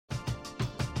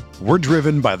We're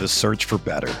driven by the search for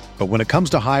better. But when it comes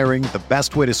to hiring, the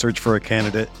best way to search for a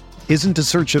candidate isn't to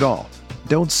search at all.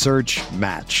 Don't search,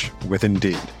 match with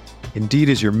Indeed. Indeed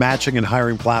is your matching and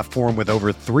hiring platform with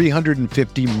over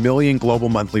 350 million global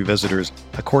monthly visitors,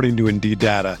 according to Indeed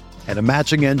data, and a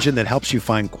matching engine that helps you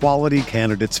find quality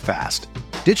candidates fast.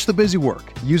 Ditch the busy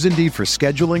work. Use Indeed for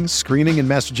scheduling, screening, and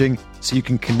messaging so you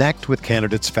can connect with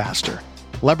candidates faster.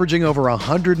 Leveraging over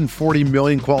 140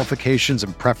 million qualifications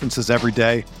and preferences every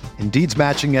day, Indeed's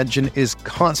matching engine is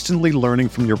constantly learning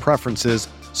from your preferences,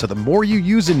 so the more you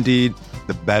use Indeed,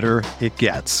 the better it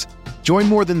gets. Join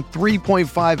more than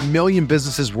 3.5 million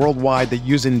businesses worldwide that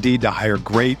use Indeed to hire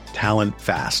great talent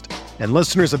fast. And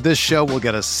listeners of this show will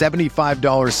get a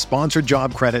 $75 sponsored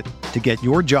job credit to get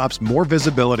your jobs more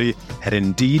visibility at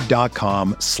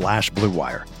Indeed.com/Blue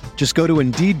Wire. Just go to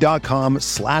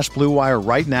Indeed.com/Blue Wire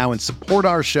right now and support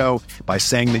our show by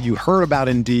saying that you heard about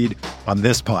Indeed on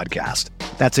this podcast.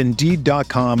 That's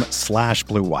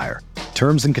Indeed.com/Blue Wire.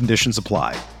 Terms and conditions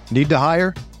apply. Need to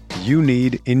hire? You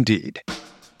need Indeed.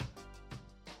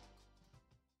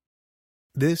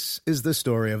 This is the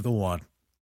story of the one.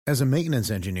 As a maintenance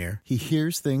engineer, he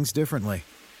hears things differently.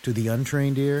 To the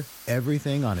untrained ear,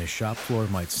 everything on his shop floor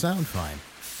might sound fine,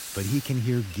 but he can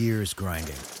hear gears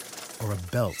grinding or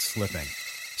a belt slipping.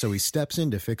 So he steps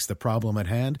in to fix the problem at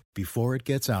hand before it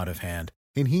gets out of hand.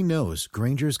 And he knows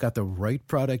Grainger's got the right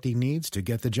product he needs to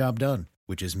get the job done,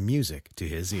 which is music to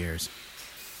his ears.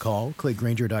 Call, click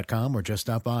Grainger.com, or just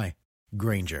stop by.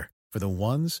 Grainger, for the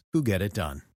ones who get it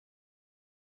done.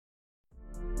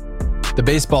 The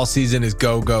baseball season is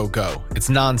go, go, go. It's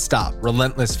nonstop,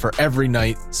 relentless for every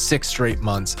night, 6 straight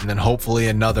months, and then hopefully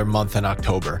another month in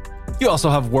October. You also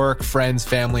have work, friends,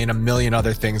 family, and a million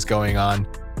other things going on.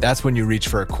 That's when you reach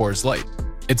for a Coors Light.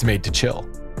 It's made to chill.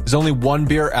 There's only one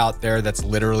beer out there that's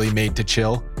literally made to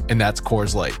chill, and that's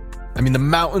Coors Light. I mean, the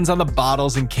mountains on the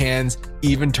bottles and cans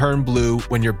even turn blue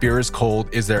when your beer is cold.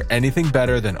 Is there anything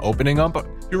better than opening up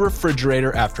your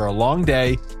refrigerator after a long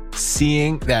day,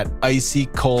 seeing that icy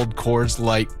cold Coors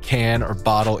Light can or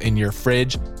bottle in your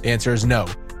fridge? The answer is no.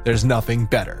 There's nothing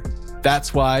better.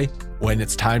 That's why when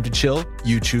it's time to chill,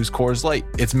 you choose Coors Light.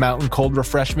 It's mountain cold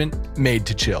refreshment made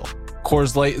to chill.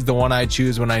 Coors Light is the one I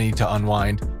choose when I need to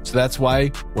unwind. So that's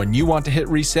why when you want to hit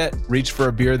reset, reach for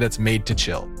a beer that's made to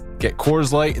chill. Get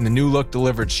Coors Light in the new look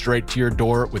delivered straight to your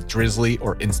door with Drizzly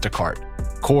or Instacart.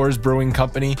 Coors Brewing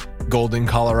Company, Golden,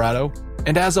 Colorado.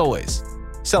 And as always,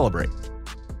 celebrate.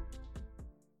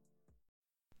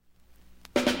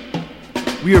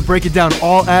 We are breaking down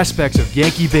all aspects of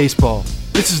Yankee baseball.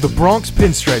 This is the Bronx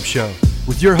Pinstripe Show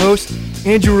with your hosts,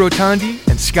 Andrew Rotondi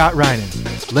and Scott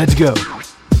Reinen. Let's go.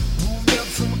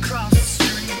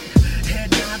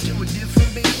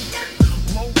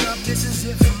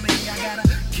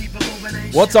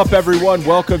 What's up, everyone?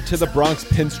 Welcome to the Bronx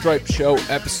Pinstripe Show,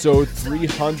 episode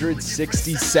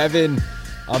 367.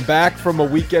 I'm back from a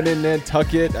weekend in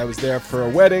Nantucket. I was there for a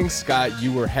wedding. Scott,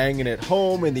 you were hanging at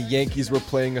home, and the Yankees were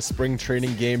playing a spring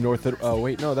training game north of... Oh,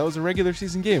 wait, no, that was a regular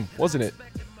season game, wasn't it?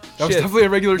 That was definitely a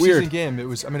regular season game. It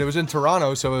was in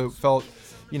Toronto, so it felt,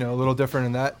 a little different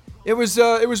in that. It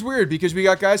was weird because we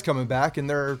got guys coming back, and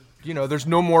there's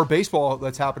no more baseball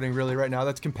that's happening really right now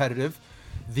that's competitive.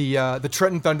 The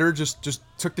Trenton Thunder just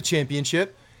took the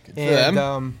championship, and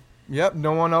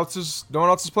no one else is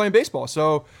playing baseball.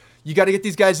 So you got to get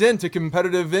these guys into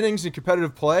competitive innings and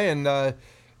competitive play, and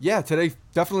today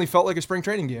definitely felt like a spring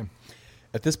training game.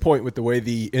 At this point, with the way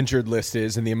the injured list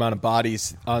is and the amount of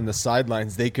bodies on the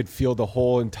sidelines, they could field the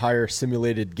whole entire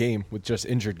simulated game with just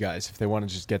injured guys if they want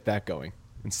to just get that going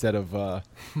instead of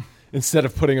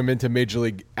putting them into major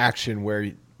league action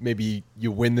where maybe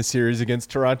you win the series against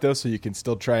Toronto so you can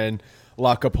still try and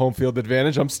lock up home field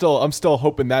advantage. I'm still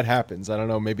hoping that happens. I don't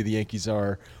know. Maybe the Yankees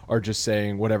are just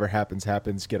saying whatever happens,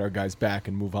 get our guys back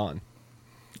and move on.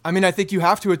 I mean, I think you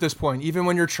have to at this point. Even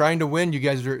when you're trying to win, you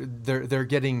guys they're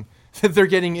getting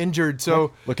injured.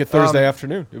 So look at Thursday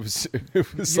afternoon. It was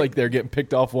like they're getting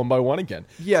picked off one by one again.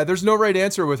 Yeah, there's no right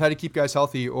answer with how to keep guys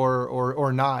healthy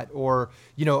or not. Or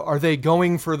are they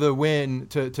going for the win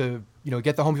to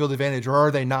get the home field advantage, or are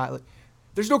they not?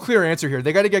 There's no clear answer here.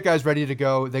 They got to get guys ready to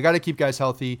go. They got to keep guys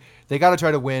healthy. They got to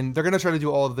try to win. They're going to try to do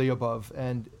all of the above.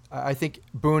 And I think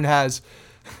Boone has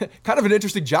kind of an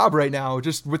interesting job right now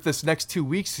just with this next 2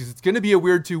 weeks. It's going to be a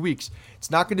weird 2 weeks. It's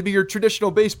not going to be your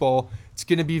traditional baseball. It's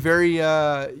going to be very,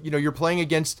 you're playing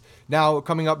against now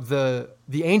coming up the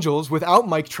Angels without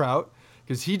Mike Trout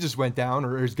because he just went down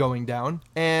or is going down.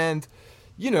 And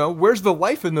where's the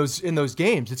life in those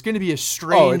games? It's going to be a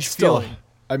strange feeling.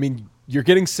 I mean, you're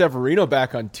getting Severino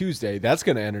back on Tuesday. That's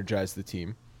going to energize the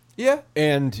team. Yeah.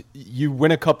 And you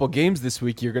win a couple games this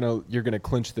week, you're gonna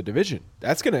clinch the division.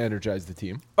 That's gonna energize the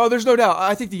team. Oh, there's no doubt.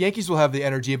 I think the Yankees will have the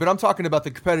energy, but I'm talking about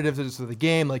the competitiveness of the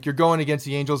game. Like, you're going against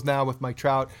the Angels now with Mike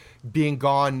Trout being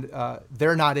gone.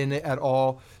 They're not in it at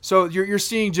all. So you're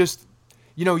seeing just,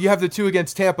 you have the 2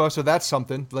 against Tampa, so that's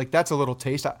something. Like, that's a little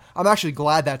taste. I'm actually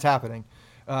glad that's happening.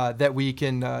 That we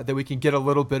can get a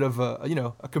little bit of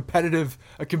a competitive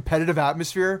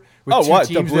atmosphere with two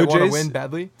teams that want to win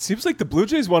badly. Seems like the Blue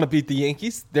Jays want to beat the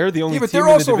Yankees. They're the only but team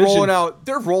they're in the division.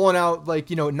 They're rolling out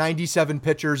 97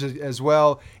 pitchers as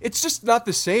well. It's just not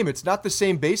the same. It's not the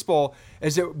same baseball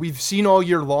as we've seen all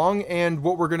year long, and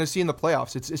what we're going to see in the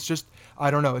playoffs. It's just,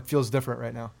 I don't know. It feels different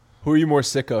right now. Who are you more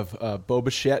sick of, Bo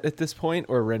Bichette at this point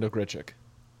or Randall Grichuk?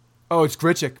 Oh, it's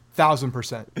Grichuk,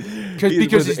 1,000%.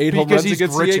 Because he's 8 home runs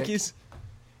against the Yankees?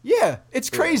 Yeah, it's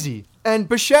crazy. And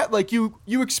Bichette,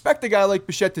 you expect a guy like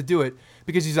Bichette to do it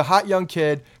because he's a hot young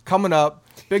kid coming up,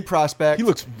 big prospect. He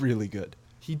looks really good.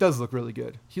 He does look really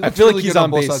good. I feel like he's on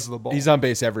both sides of the ball. He's on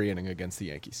base every inning against the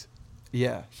Yankees.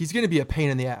 Yeah, he's going to be a pain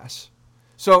in the ass.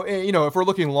 So, if we're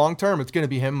looking long term, it's going to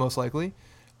be him most likely.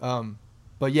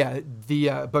 But yeah,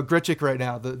 but Grichuk right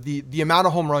now, the amount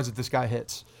of home runs that this guy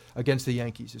hits against the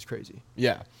Yankees is crazy.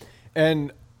 Yeah.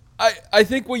 And I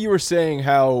think what you were saying,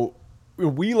 how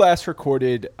we last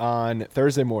recorded on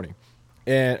Thursday morning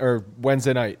or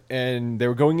Wednesday night, and they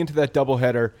were going into that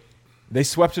doubleheader. They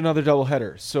swept another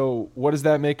doubleheader. So what does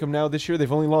that make them now this year?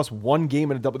 They've only lost 1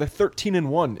 game in a double. They're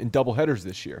 13-1 in doubleheaders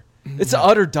this year. It's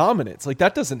utter dominance.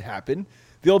 That doesn't happen.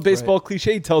 The old baseball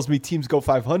cliche tells me teams go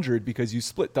 500 because you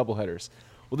split doubleheaders.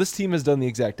 Well, this team has done the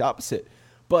exact opposite.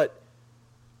 But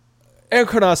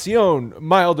Encarnacion,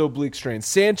 mild oblique strain.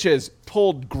 Sanchez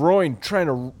pulled groin trying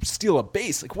to steal a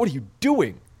base. What are you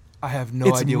doing? I have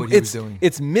no idea what he was doing.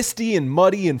 It's misty and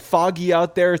muddy and foggy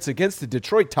out there. It's against the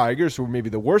Detroit Tigers, who are maybe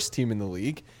the worst team in the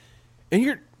league. And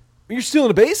you're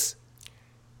stealing a base?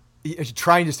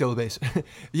 Trying to steal a base.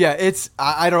 Yeah,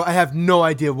 I have no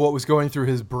idea what was going through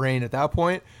his brain at that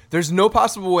point. There's no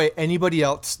possible way anybody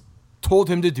else told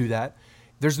him to do that.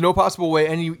 There's no possible way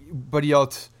anybody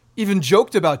else even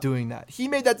joked about doing that. He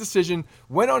made that decision,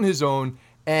 went on his own,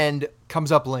 and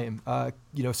comes up lame.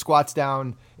 Squats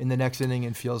down in the next inning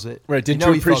and feels it. Right. Did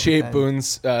you appreciate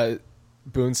Boone's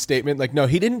statement? No,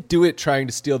 he didn't do it trying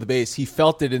to steal the base. He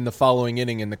felt it in the following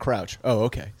inning in the crouch. Oh,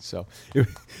 okay. So it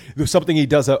was something he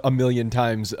does a million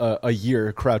times a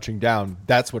year, crouching down.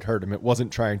 That's what hurt him. It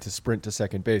wasn't trying to sprint to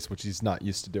second base, which he's not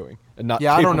used to doing and not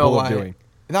capable I don't know why. of doing.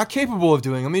 Not capable of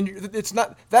doing. I mean,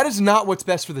 that is not what's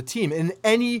best for the team in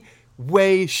any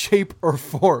way, shape, or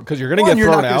form. Because you're going to get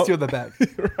thrown out. You're not going to steal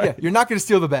the bag. Right. Yeah, you're not going to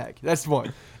steal the bag. That's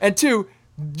one. And 2,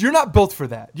 you're not built for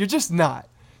that. You're just not.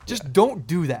 Don't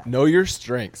do that. Know your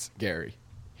strengths, Gary.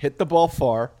 Hit the ball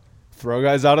far, throw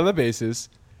guys out on the bases,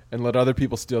 and let other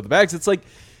people steal the bags. It's like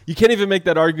you can't even make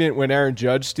that argument when Aaron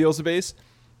Judge steals a base.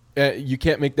 You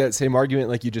can't make that same argument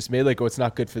like you just made, it's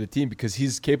not good for the team, because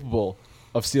he's capable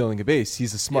of stealing a base.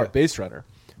 He's a smart base runner.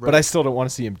 Right. But I still don't want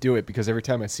to see him do it, because every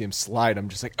time I see him slide, I'm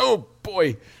just like, oh,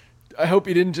 boy, I hope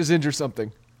he didn't just injure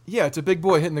something. Yeah, it's a big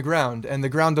boy hitting the ground, and the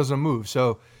ground doesn't move.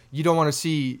 So you don't want to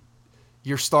see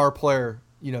your star player,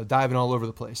 diving all over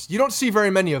the place. You don't see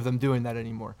very many of them doing that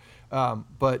anymore.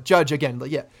 But Judge, again,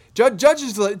 Judge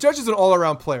is an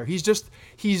all-around player. He's a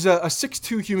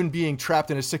 6'2" human being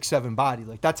trapped in a 6'7" body.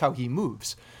 That's how he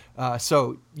moves.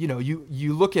 So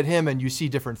you look at him and you see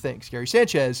different things. Gary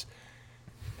Sanchez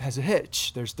has a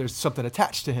hitch. There's something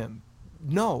attached to him.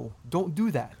 No, don't do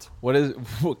that.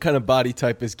 What kind of body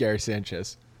type is Gary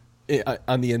Sanchez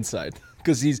on the inside?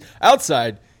 Because he's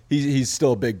outside, he's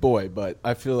still a big boy, but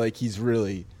I feel like he's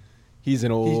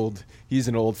an old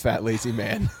fat lazy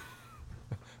man.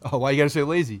 Oh, why you gotta say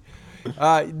lazy?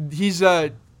 He's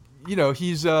Sal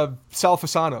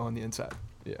Fasano on the inside.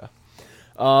 Yeah.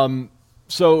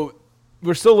 So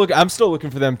I'm still looking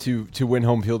for them to win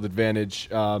home field advantage.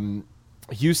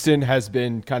 Houston has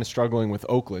been kind of struggling with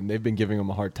Oakland. They've been giving them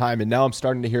a hard time, and now I'm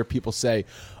starting to hear people say,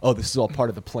 "Oh, this is all part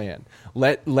of the plan.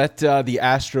 Let the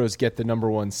Astros get the number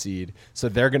 1 seed, so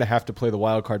they're going to have to play the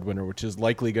wild card winner, which is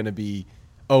likely going to be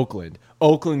Oakland.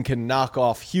 Oakland can knock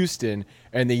off Houston,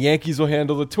 and the Yankees will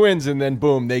handle the Twins, and then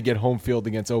boom, they get home field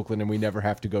against Oakland, and we never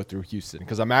have to go through Houston."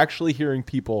 Because I'm actually hearing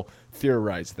people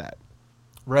theorize that.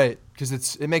 Right,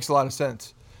 because it makes a lot of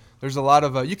sense. There's a lot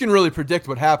of you can really predict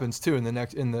what happens too in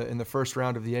the first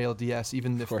round of the ALDS,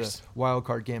 even if the wild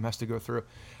card game has to go through.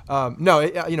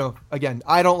 Again,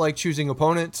 I don't like choosing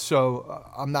opponents, so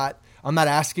I'm not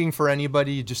asking for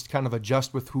anybody. Just kind of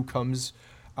adjust with who comes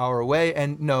our way.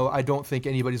 And no, I don't think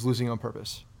anybody's losing on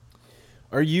purpose.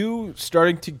 Are you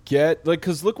starting to get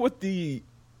because look what the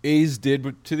A's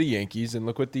did to the Yankees, and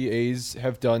look what the A's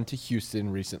have done to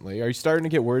Houston recently. Are you starting to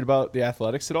get worried about the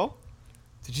Athletics at all?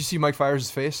 Did you see Mike Fiers'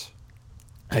 face?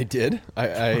 I did.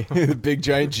 I the big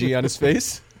giant G on his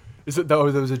face. Is it that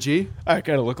was a G? I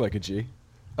kind of look like a G.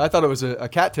 I thought it was a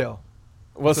cattail.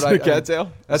 Was it a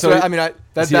cattail? That's So what I mean.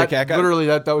 is he a cat guy? Literally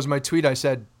that was my tweet. I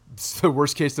said it's the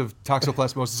worst case of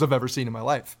toxoplasmosis I've ever seen in my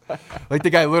life. Like the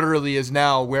guy literally is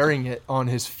now wearing it on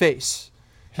his face.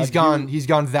 He's gone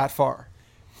that far.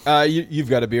 You've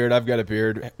got a beard. I've got a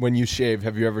beard. When you shave,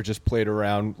 have you ever just played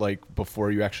around like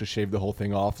before you actually shave the whole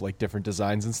thing off, like different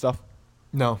designs and stuff?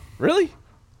 No. Really?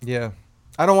 Yeah.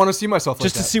 I don't want to see myself like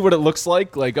just that. to see what it looks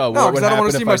like. Like, oh, no, what would I don't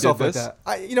want happen to see if myself I like did this?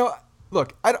 that.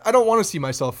 Look, I don't want to see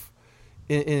myself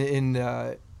in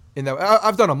that.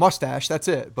 I've done a mustache. That's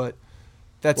it. But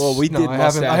that's Well, we did I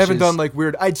haven't done mustaches. like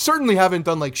weird. I certainly haven't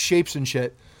done like shapes and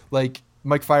shit like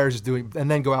Mike Fiers is doing, and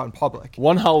then go out in public.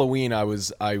 One Halloween, I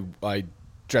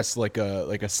dressed like a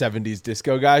 70s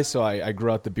disco guy, so I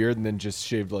grew out the beard and then just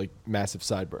shaved like massive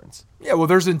sideburns. Yeah, well,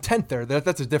 there's intent there.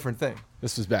 That's a different thing.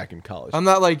 This was back in college. I'm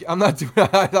not doing.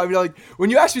 I mean, like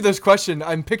when you ask me this question,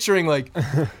 I'm picturing like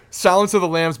Silence of the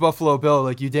Lambs, Buffalo Bill,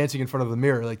 like you dancing in front of a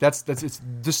mirror. Like that's it's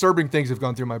disturbing things have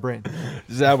gone through my brain.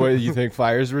 Is that what you think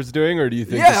Fiers was doing, or do you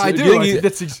think? Yeah, I do. He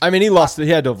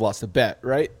had to have lost a bet,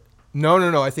 right?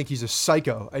 No. I think he's a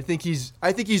psycho. I think he's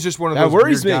just one of That those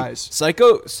worries weird me. guys.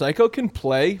 Psycho can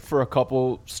play for a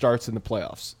couple starts in the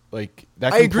playoffs. Like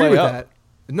that. Can I agree play with up. that.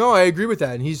 No, I agree with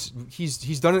that, and he's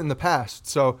done it in the past.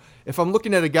 So if I'm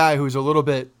looking at a guy who's a little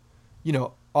bit,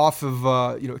 off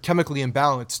of chemically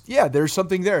imbalanced, yeah, there's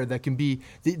something there that can be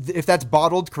if that's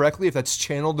bottled correctly, if that's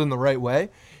channeled in the right way,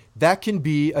 that can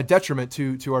be a detriment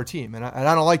to our team, and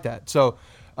I don't like that. So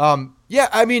yeah,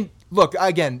 I mean, look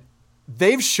again.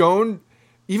 They've shown,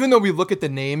 even though we look at the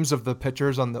names of the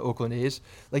pitchers on the Oakland A's,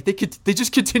 like they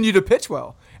just continue to pitch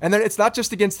well. And then it's not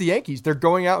just against the Yankees. They're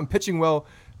going out and pitching well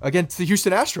against the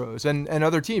Houston Astros and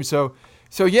other teams. So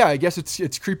yeah, I guess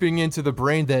it's creeping into the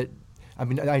brain that, I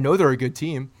mean, I know they're a good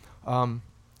team.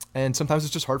 And sometimes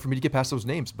it's just hard for me to get past those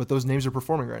names, but those names are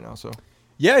performing right now. So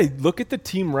Yeah, look at the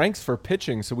team ranks for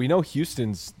pitching. So we know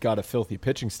Houston's got a filthy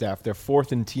pitching staff. They're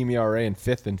 4th in team ERA and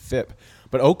 5th in FIP.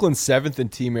 But Oakland's 7th in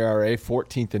team ERA,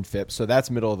 14th in FIP. So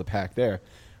that's middle of the pack there.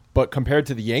 But compared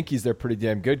to the Yankees, they're pretty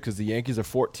damn good because the Yankees are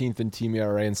 14th in team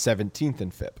ERA and 17th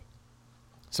in FIP.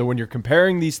 So when you're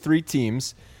comparing these three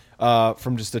teams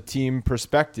from just a team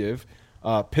perspective,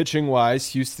 pitching-wise,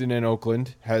 Houston and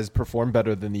Oakland has performed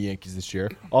better than the Yankees this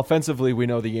year. Offensively, we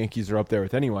know the Yankees are up there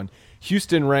with anyone.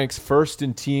 Houston ranks 1st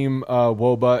in team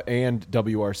WOBA and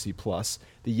WRC+.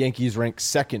 The Yankees rank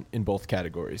 2nd in both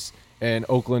categories. And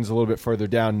Oakland's a little bit further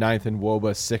down, 9th in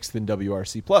WOBA, 6th in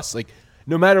WRC+. Like,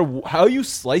 no matter how you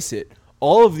slice it,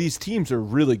 all of these teams are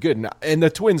really good. And the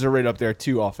Twins are right up there,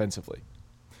 too, offensively.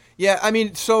 yeah, I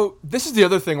mean, so this is the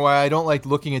other thing why I don't like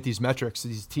looking at these metrics,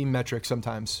 these team metrics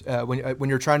sometimes when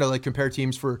you're trying to like compare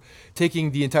teams for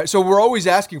taking the entire. So we're always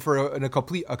asking for a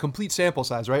complete sample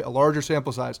size, right? A larger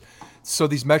sample size, so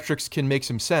these metrics can make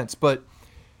some sense. But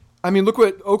I mean, look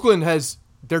what Oakland has.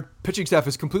 Their pitching staff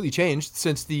has completely changed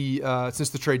since the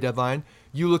trade deadline.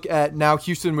 You look at now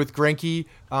Houston with Greinke,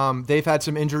 they've had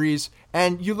some injuries,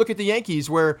 and you look at the Yankees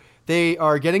where they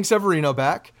are getting Severino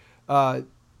back.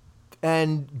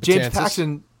 And James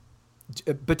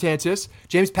Betances.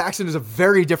 James Paxton is a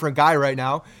very different guy right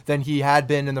now than he had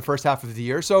been in the first half of the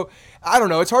year. So I don't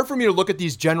know. It's hard for me to look at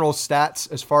these general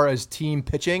stats as far as team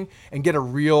pitching and get a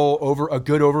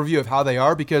good overview of how they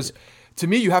are, because to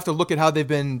me, you have to look at how they've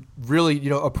been really,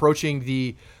 approaching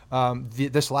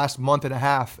this last month and a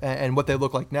half and what they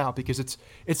look like now, because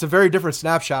it's a very different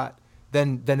snapshot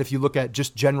than if you look at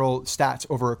just general stats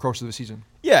over a course of the season.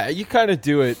 Yeah, you kind of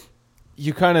do it.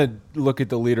 You kind of look at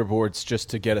the leaderboards just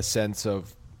to get a sense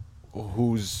of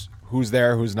who's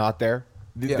there, who's not there,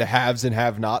 the haves and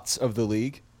have-nots of the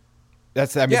league.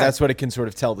 That's what it can sort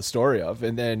of tell the story of.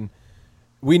 And then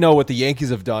we know what the Yankees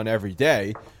have done every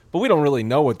day, but we don't really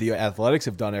know what the Athletics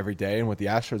have done every day and what the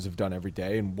Astros have done every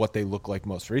day and what they look like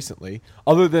most recently,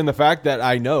 other than the fact that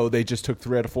I know they just took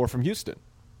 3 out of 4 from Houston.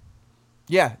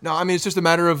 Yeah, no, I mean, it's just a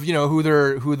matter of,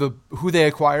 who they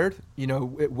acquired,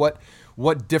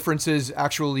 what differences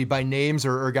actually by names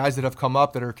or guys that have come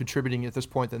up that are contributing at this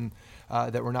point than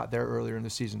that were not there earlier in the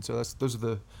season. So those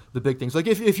are the big things. Like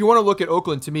if you want to look at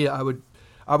Oakland, to me, I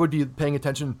would be paying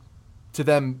attention to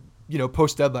them,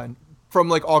 post deadline from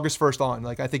like August 1st on.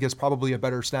 Like I think it's probably a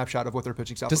better snapshot of what their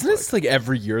pitching staff Doesn't looks it like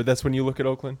every year that's when you look at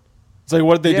Oakland? It's like,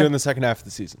 what did they do in the second half of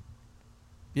the season?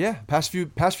 Yeah, past few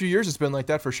years it's been like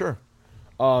that for sure.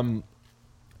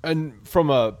 And from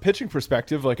a pitching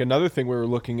perspective, like another thing we were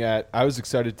looking at, I was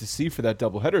excited to see for that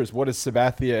doubleheader is what does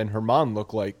Sabathia and Herman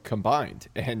look like combined?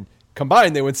 And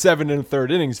combined, they went 7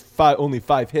 1/3 innings, only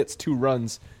 5 hits, 2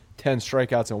 runs, 10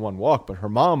 strikeouts, and 1 walk. But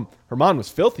Herman was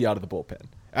filthy out of the bullpen.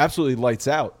 Absolutely lights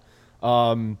out.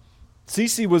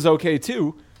 CeCe was okay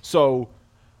too. So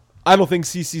I don't think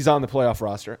CeCe's on the playoff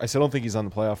roster. I still don't think he's on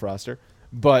the playoff roster.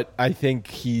 But I think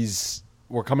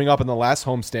we're coming up in the last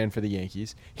homestand for the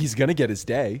Yankees. He's going to get his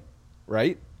day,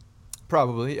 right?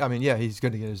 Probably. I mean, yeah, he's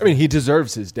going to get his day. I mean, he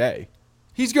deserves his day.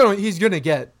 He's going to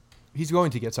get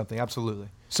something, absolutely.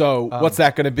 So what's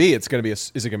that going to be? Is it going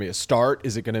to be a start?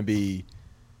 Is it going to be,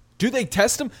 do they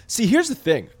test him? See, here's the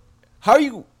thing. How are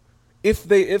you, if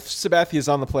Sabathia is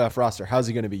on the playoff roster, how's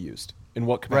he going to be used? In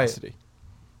what capacity? Right.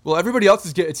 Well, everybody else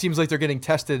it seems like they're getting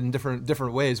tested in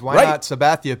different ways. Why not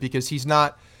Sabathia? Because he's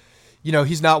not,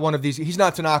 he's not one of these. He's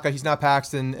not Tanaka. He's not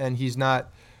Paxton, and he's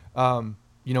not,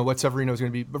 what Severino is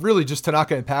going to be. But really, just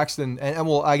Tanaka and Paxton, and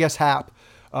well, I guess Happ.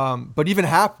 But even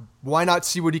Happ, why not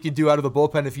see what he can do out of the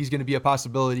bullpen if he's going to be a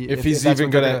possibility? If he's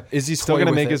even going to, is he still going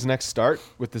to make his next start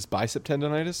with this bicep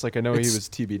tendonitis? Like I know he was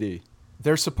TBD.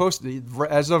 They're supposed to,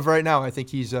 as of right now, I think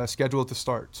he's scheduled to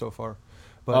start so far.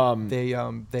 But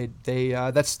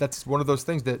that's one of those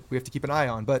things that we have to keep an eye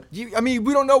on. But we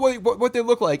don't know what they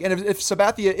look like. And if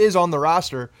Sabathia is on the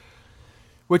roster,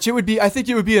 which I think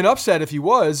it would be an upset if he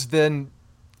was, then,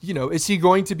 is he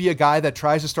going to be a guy that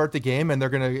tries to start the game and they're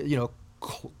going to,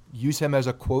 use him as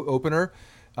a quote opener,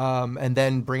 and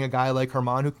then bring a guy like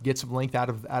Herman who can get some length out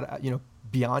of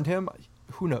beyond him?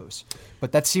 Who knows?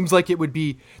 But that seems like it would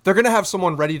be, they're going to have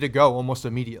someone ready to go almost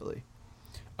immediately.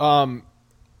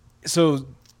 So,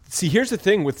 see, here's the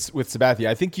thing with Sabathia.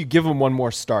 I think you give him one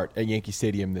more start at Yankee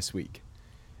Stadium this week.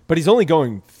 But he's only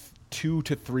going 2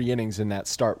 to 3 innings in that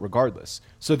start regardless.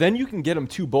 So then you can get him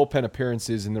 2 bullpen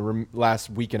appearances in the last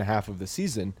week and a half of the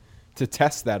season to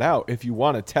test that out if you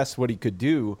want to test what he could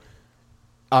do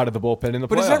out of the bullpen in the playoffs.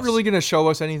 But is that really going to show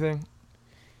us anything?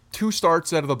 2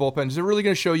 starts out of the bullpen, is it really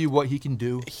going to show you what he can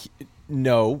do?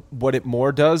 No. What it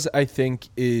more does, I think,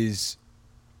 is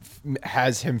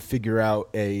has him figure out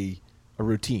a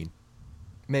routine.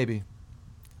 Maybe.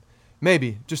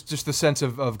 Just the sense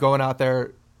of going out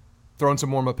there, throwing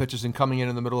some warm-up pitches and coming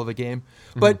in the middle of a game.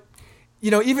 Mm-hmm. But,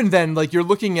 even then, like you're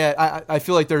looking at, I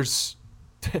feel like there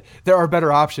are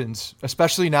better options,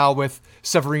 especially now with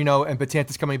Severino and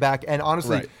Betances coming back. And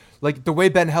honestly, like the way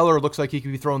Ben Heller looks like he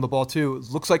could be throwing the ball too,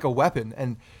 looks like a weapon.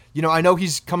 And, I know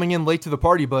he's coming in late to the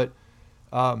party, but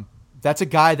that's a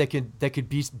guy that could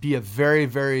be a very,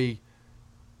 very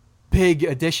big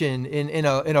addition in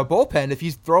a bullpen if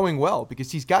he's throwing well,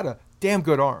 because he's got a damn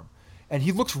good arm and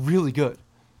he looks really good.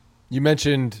 You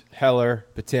mentioned Heller,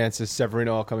 Betances,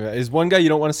 Severino all coming back. Is one guy you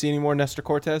don't want to see anymore Nestor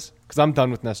Cortez? Because I'm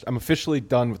done with Nestor. I'm officially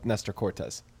done with Nestor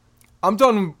Cortez. I'm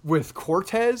done with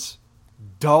Cortez,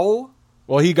 Dull.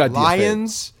 Well, he got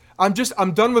Lyons. DFA'd.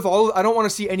 I'm done with all. I don't want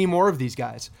to see any more of these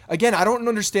guys. Again, I don't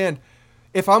understand.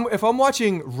 If I'm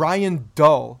watching Ryan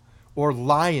Dull or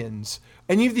Lyons,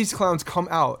 any of these clowns come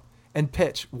out and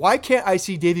pitch, why can't I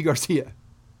see Davy Garcia?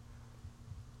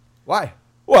 Why?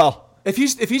 Well, if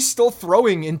he's still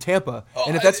throwing in Tampa,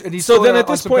 and if that's and he's so still then at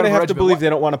this point I have to believe why? They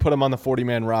don't want to put him on the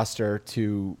 40-man roster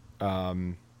to.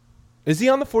 Is he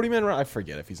on the 40-man roster? I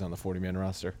forget if he's on the 40-man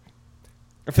roster.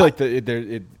 I feel like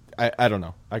I don't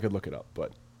know. I could look it up,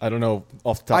 but I don't know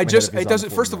off the top of my head. It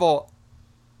doesn't. First of all,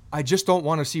 I just don't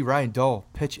want to see Ryan Dull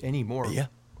pitch anymore. Yeah,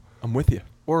 I'm with you.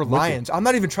 Or Lyons. I'm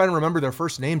not even trying to remember their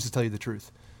first names, to tell you the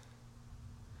truth.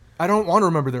 I don't want to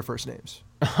remember their first names.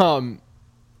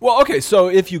 Well, okay, so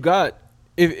if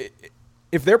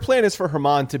their plan is for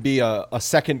Herman to be a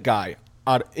second guy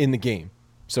out in the game,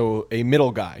 so a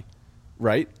middle guy,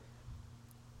 right?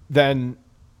 Then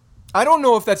I don't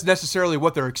know if that's necessarily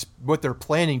what they're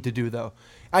planning to do, though.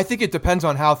 I think it depends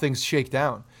on how things shake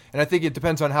down, and I think it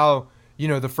depends on how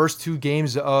the first 2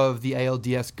 games of the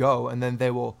ALDS go, and then they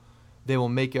will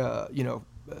make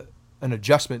an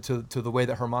adjustment to the way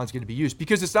that Herman's going to be used,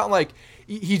 because it's not like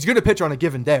he's going to pitch on a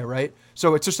given day, right?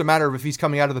 So it's just a matter of if he's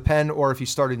coming out of the pen or if he's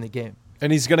starting the game.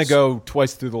 And he's going to go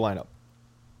twice through the lineup.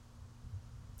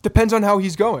 Depends on how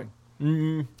he's going.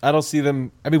 I don't see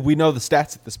them. I mean, we know the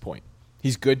stats at this point.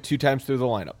 He's good 2 times through the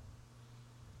lineup.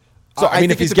 So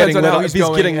if he's getting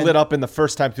lit up in the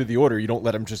first time through the order, you don't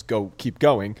let him just keep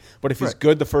going. But if he's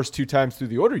good the first 2 times through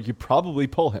the order, you probably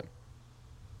pull him.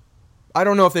 I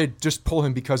don't know if they'd just pull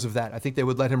him because of that. I think they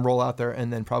would let him roll out there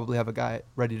and then probably have a guy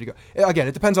ready to go. Again,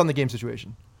 it depends on the game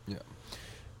situation. Yeah.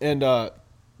 And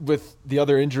with the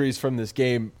other injuries from this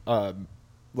game,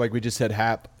 like we just said,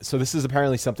 Happ. So this is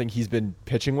apparently something he's been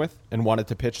pitching with and wanted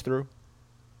to pitch through.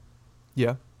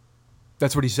 Yeah.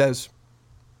 That's what he says.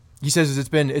 He says it's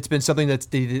been something that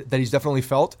he's definitely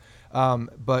felt,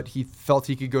 but he felt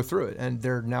he could go through it, and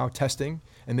they're now testing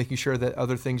and making sure that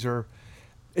other things are.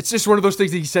 It's just one of those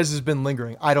things that he says has been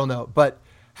lingering. I don't know, but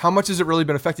how much has it really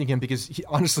been affecting him? Because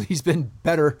honestly, he's been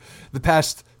better the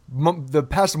past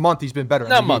month. He's been better.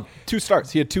 Not month. 2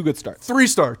 starts. He had 2 good starts. 3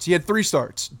 starts. He had 3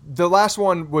 starts. The last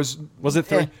one was it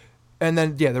 3? And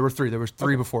then there were 3. There was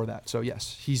 3 before that. So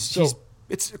yes, he's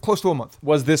it's close to a month.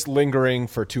 Was this lingering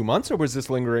for 2 months or was this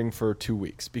lingering for 2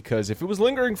 weeks? Because if it was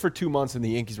lingering for 2 months and the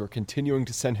Yankees were continuing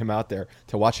to send him out there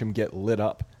to watch him get lit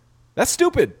up, that's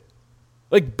stupid.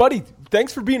 Like, buddy,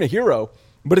 thanks for being a hero,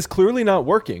 but it's clearly not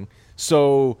working.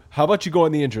 So how about you go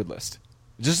on the injured list?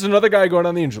 Just another guy going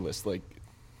on the injured list. Like,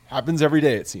 happens every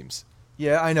day, it seems.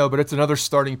 Yeah, I know, but it's another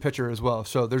starting pitcher as well.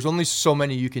 So there's only so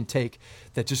many you can take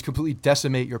that just completely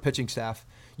decimate your pitching staff.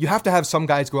 You have to have some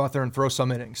guys go out there and throw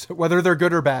some innings, whether they're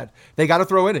good or bad. They got to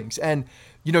throw innings. And,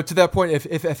 to that point,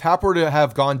 if Happ were to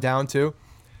have gone down too,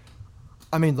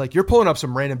 I mean, like, you're pulling up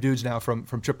some random dudes now from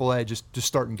AAA just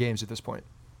starting games at this point.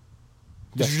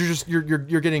 Yes.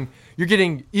 You're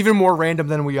getting even more random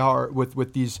than we are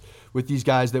with these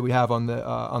guys that we have on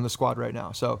the squad right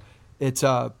now. So it's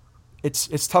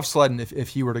tough sledding if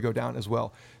he were to go down as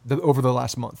well over the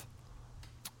last month.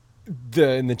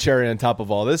 The cherry on top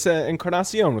of all this,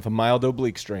 Encarnacion with a mild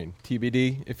oblique strain.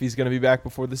 TBD if he's going to be back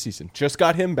before the season. Just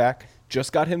got him back.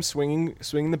 Just got him swinging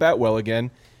the bat well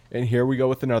again. And here we go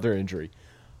with another injury.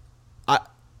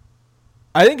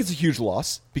 I think it's a huge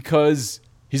loss because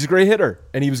he's a great hitter,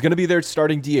 and he was going to be there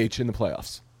starting DH in the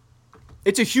playoffs.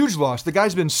 It's a huge loss. The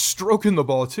guy's been stroking the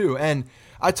ball too, and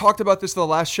I talked about this the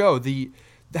last show.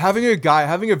 Having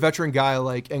a veteran guy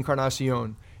like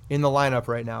Encarnacion in the lineup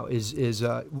right now is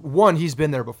one. He's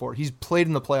been there before. He's played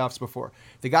in the playoffs before.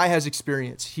 The guy has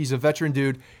experience. He's a veteran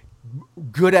dude,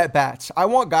 good at bats. I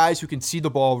want guys who can see the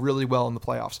ball really well in the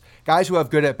playoffs. Guys who have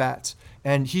good at bats,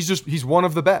 and he's one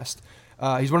of the best.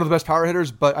 He's one of the best power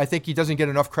hitters, but I think he doesn't get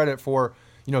enough credit for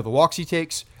the walks he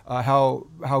takes, how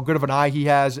good of an eye he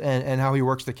has, and how he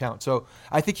works the count. So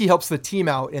I think he helps the team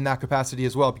out in that capacity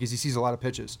as well because he sees a lot of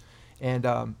pitches. And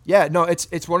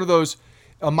it's one of those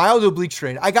a mild oblique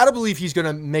strain. I got to believe he's going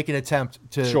to make an attempt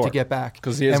to get back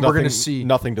because he has we're going to see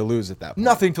nothing to lose at that point.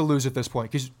 Nothing to lose at this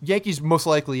point because Yankees most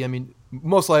likely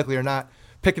are not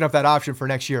picking up that option for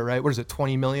next year, right? What is it,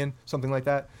 $20 million, something like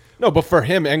that? No, but for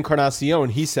him, Encarnacion,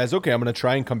 he says, okay, I'm going to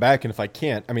try and come back, and if I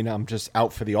can't, I'm just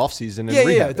out for the offseason and rehab.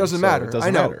 Yeah, it doesn't matter. It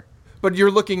doesn't matter. But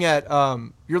you're looking at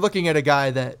a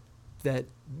guy that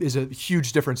is a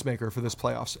huge difference maker for this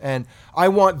playoffs, and I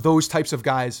want those types of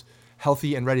guys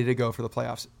healthy and ready to go for the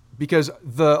playoffs because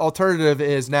the alternative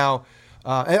is now.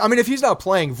 If he's not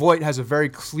playing, Voit has a very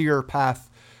clear path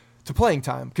to playing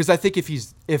time because I think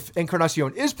if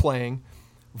Encarnacion is playing,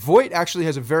 Voit actually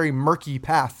has a very murky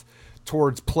path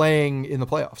towards playing in the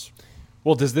playoffs.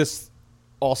 Well, does this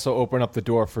also open up the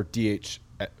door for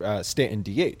Stanton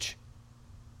DH?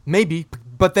 Maybe,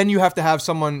 but then you have to have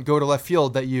someone go to left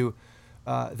field that you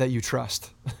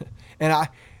trust. And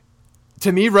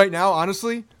to me right now,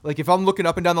 honestly, like if I'm looking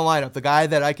up and down the lineup, the guy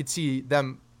that I could see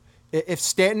them, if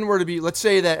Stanton were to be, let's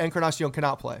say that Encarnacion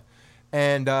cannot play,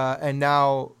 and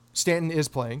now Stanton is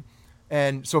playing,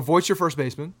 and so Voigt's your first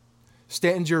baseman,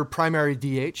 Stanton's your primary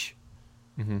DH.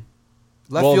 Mm-hmm.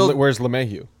 Left field. Where's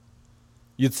LeMahieu?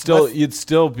 You'd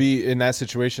still be in that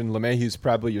situation. LeMahieu's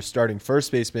probably your starting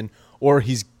first baseman, or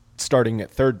he's starting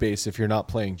at third base if you're not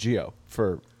playing Gio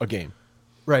for a game.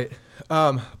 Right.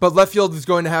 But left field is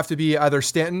going to have to be either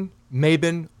Stanton,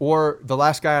 Maben, or the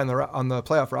last guy on the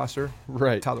playoff roster,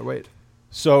 right? Tyler Wade.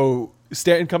 So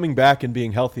Stanton coming back and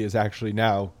being healthy is actually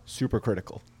now super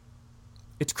critical.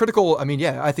 It's critical.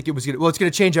 I think it was. It's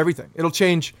going to change everything. It'll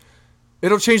change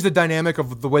the dynamic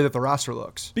of the way that the roster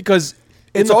looks because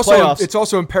it's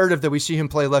also imperative that we see him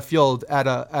play left field at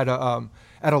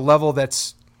a level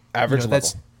that's average level.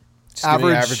 That's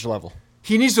average level.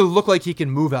 He needs to look like he can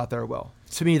move out there well.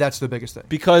 To me, that's the biggest thing.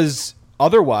 Because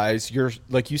otherwise, you're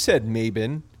like you said,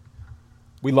 Maben.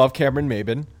 We love Cameron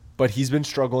Maben, but he's been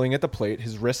struggling at the plate.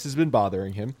 His wrist has been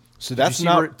bothering him. So that's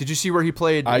not. Did you see where he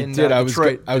played? I did.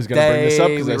 Detroit I was going to bring this up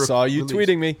because I saw you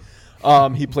tweeting me.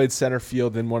 He played center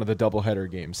field in one of the doubleheader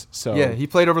games. So yeah, he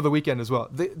played over the weekend as well.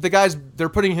 The guys, they're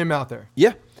putting him out there.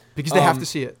 Yeah, because they have to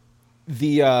see it.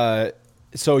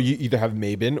 So you either have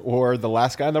Maben or the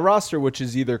last guy on the roster, which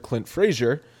is either Clint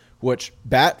Frazier, which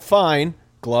bat fine,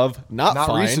 glove not fine.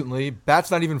 Not recently.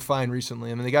 Bat's not even fine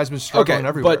recently. The guy's been struggling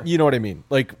everywhere. But you know what I mean.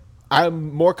 Like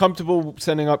I'm more comfortable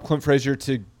sending up Clint Frazier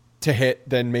to hit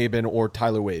than Maben or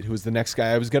Tyler Wade, who's the next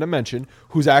guy I was going to mention,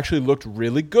 who's actually looked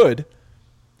really good.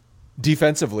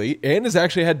 defensively and has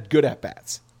actually had good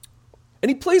at-bats.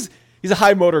 And he's a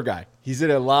high motor guy. He's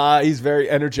in a lot. He's very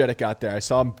energetic out there. I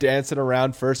saw him dancing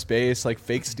around first base, like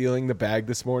fake stealing the bag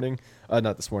this morning.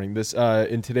 Not this morning,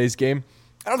 in today's game.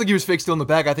 I don't think he was fake stealing the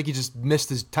bag. I think he just missed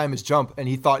his jump, and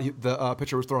he thought the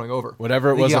pitcher was throwing over. Whatever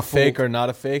it was, a fake or not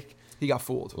a fake. He got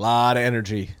fooled. A lot of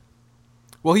energy.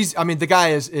 Well, the guy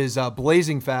is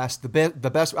blazing fast.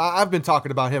 The best. I've been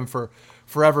talking about him for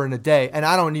forever and a day, and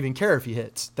I don't even care if he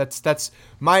hits. That's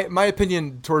my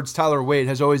opinion towards Tyler Wade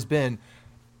has always been,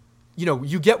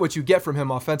 you get what you get from him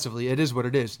offensively. It is what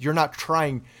it is. You're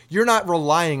not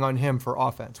relying on him for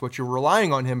offense. What you're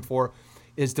relying on him for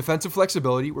is defensive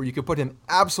flexibility, where you could put him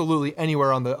absolutely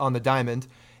anywhere on the diamond,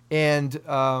 and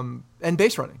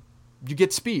base running. You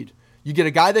get speed. You get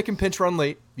a guy that can pinch run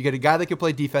late. You get a guy that can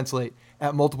play defense late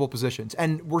at multiple positions.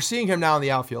 And we're seeing him now in the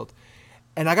outfield.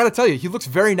 And I got to tell you, he looks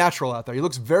very natural out there. He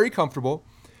looks very comfortable.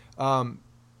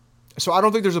 So I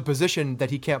don't think there's a position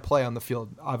that he can't play on the field,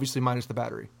 obviously minus the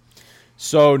battery.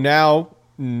 So now,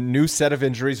 new set of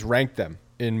injuries, rank them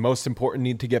in most important,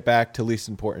 need to get back to least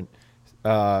important.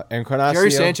 Encarnacion.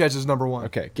 Gary Sanchez is number one.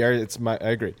 Okay, I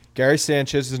agree. Gary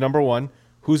Sanchez is number one.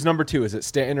 Who's number two? Is it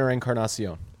Stanton or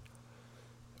Encarnacion?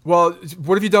 Well,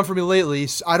 what have you done for me lately?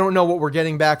 I don't know what we're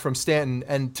getting back from Stanton,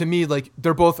 and to me, like,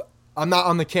 they're both. I'm not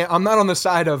on the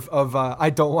side of I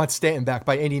don't want Stanton back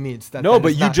by any means.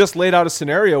 But you just laid out a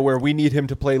scenario where we need him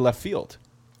to play left field.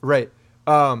 Right.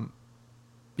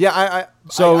 Yeah. I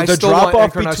the still drop want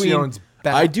off Encarnacion's between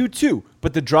back. I do too,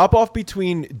 but the drop off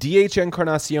between DH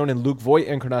Encarnacion and Luke Voit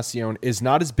Encarnacion is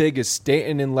not as big as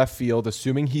Stanton in left field,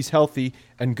 assuming he's healthy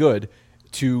and good,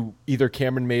 to either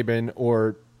Cameron Maybin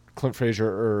or Clint Frazier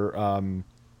or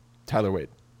Tyler Wade.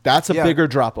 That's a bigger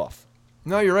drop off.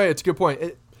 No, you're right. It's a good point.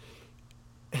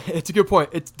 It's a good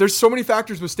point. There's so many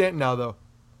factors with Stanton now, though.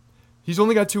 He's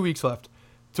only got 2 weeks left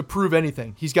to prove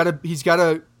anything. He's got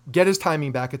to get his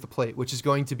timing back at the plate, which is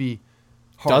going to be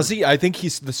hard. Does he? I think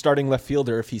he's the starting left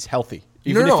fielder if he's healthy.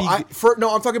 No,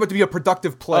 I'm talking about to be a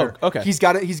productive player. Oh, okay. He's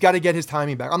got to get his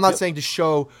timing back. I'm not saying to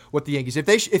show what the Yankees.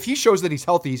 If he shows that he's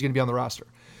healthy, he's going to be on the roster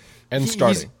and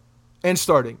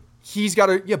starting. He's got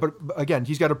to but again,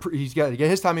 he's got to get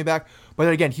his timing back. But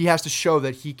then again, he has to show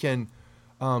that he can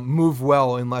move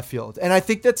well in left field, and I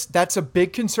think that's a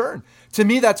big concern. To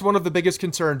me, that's one of the biggest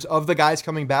concerns of the guys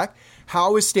coming back.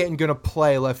 How is Stanton going to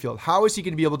play left field? How is he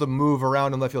going to be able to move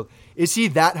around in left field? Is he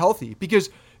that healthy?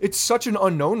 Because it's such an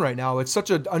unknown right now. It's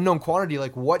such an unknown quantity,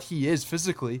 like what he is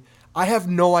physically. I have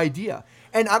no idea.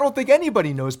 And I don't think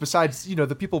anybody knows besides,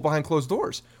 the people behind closed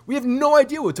doors. We have no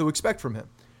idea what to expect from him.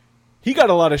 He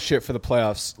got a lot of shit for the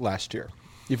playoffs last year.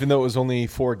 Even though it was only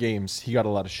 4 games, he got a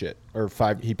lot of shit. Or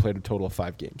 5. He played a total of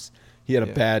 5 games. He had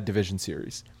a bad division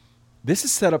series. This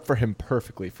is set up for him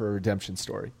perfectly for a redemption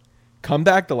story. Come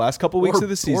back the last couple weeks of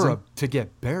the season. To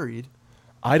get buried.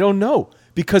 I don't know.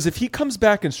 Because if he comes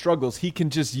back and struggles, he can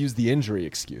just use the injury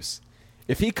excuse.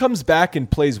 If he comes back and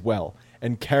plays well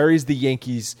and carries the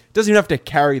Yankees, doesn't even have to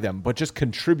carry them, but just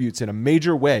contributes in a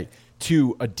major way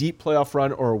to a deep playoff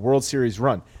run or a World Series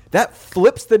run, that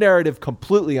flips the narrative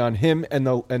completely on him and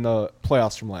the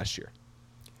playoffs from last year.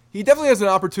 He definitely has an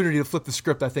opportunity to flip the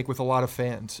script, I think, with a lot of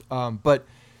fans. You're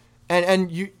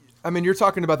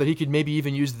talking about that he could maybe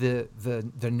even use the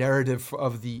narrative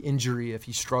of the injury if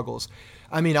he struggles.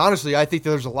 I mean, honestly, I think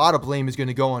there's a lot of blame is going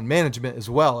to go on management as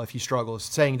well if he struggles,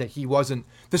 saying that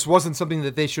this wasn't something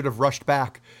that they should have rushed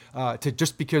back to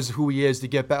just because of who he is to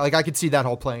get back. Like, I could see that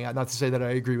whole playing out. Not to say that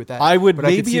I agree with that. I would but I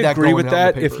could maybe see that agree going with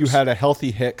out in the that if you papers. had a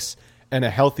healthy Hicks and a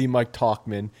healthy Mike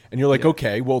Tauchman, and you're like,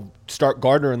 okay, well, start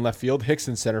Gardner in left field, Hicks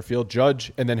in center field,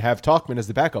 Judge, and then have Tauchman as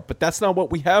the backup. But that's not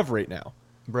what we have right now.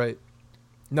 Right.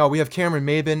 No, we have Cameron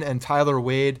Maybin and Tyler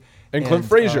Wade and Clint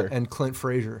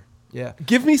Frazier. Yeah.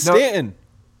 Give me Stanton.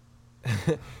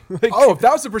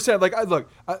 1,000%. Like, let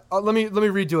me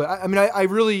redo it. I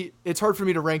really, it's hard for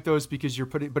me to rank those because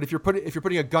if you're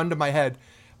putting a gun to my head,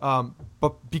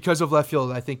 but because of left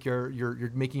field, I think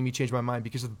you're making me change my mind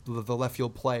because of the left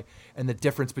field play and the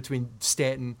difference between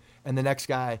Stanton and the next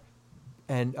guy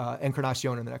and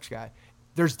Encarnacion and the next guy.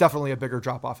 There's definitely a bigger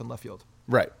drop off in left field.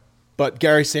 Right. But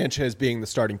Gary Sanchez being the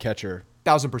starting catcher.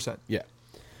 1,000%. Yeah.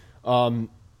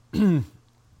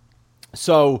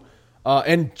 So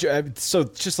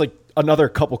just like another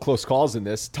couple close calls in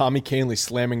this, Tommy Kahnle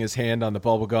slamming his hand on the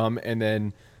bubble gum, and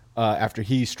then after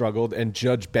he struggled, and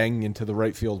Judge banging into the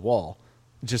right field wall.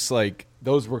 Just like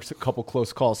those were a couple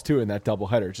close calls too in that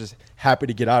doubleheader. Just happy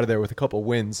to get out of there with a couple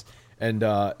wins and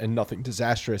nothing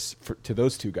disastrous to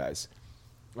those two guys.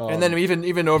 And then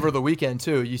even over the weekend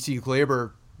too, you see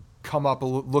Glaber come up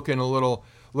looking a little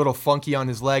little funky on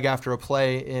his leg after a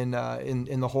play in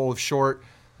the hole of short.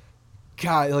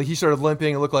 God, like he started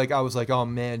limping. It looked like I was like, oh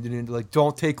man, dude, like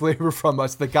don't take labor from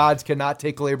us. The gods cannot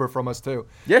take labor from us too.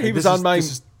 Yeah, like, this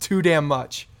is too damn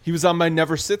much. He was on my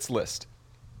never sits list.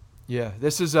 Yeah,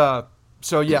 this is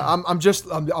so yeah,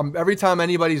 I'm every time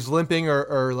anybody's limping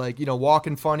or like, you know,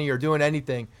 walking funny or doing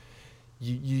anything,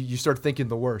 you start thinking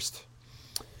the worst.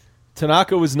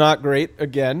 Tanaka was not great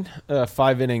again.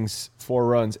 5 innings, 4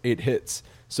 runs, 8 hits.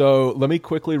 So let me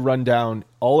quickly run down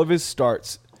all of his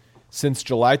starts since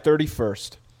July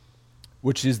 31st,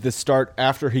 which is the start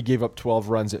after he gave up 12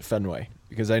 runs at Fenway,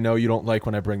 because I know you don't like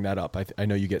when I bring that up. I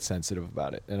know you get sensitive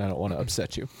about it, and I don't want to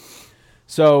upset you.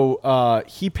 So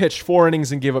he pitched 4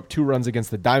 innings and gave up 2 runs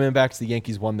against the Diamondbacks. The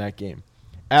Yankees won that game.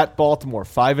 At Baltimore,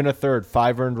 5 1/3,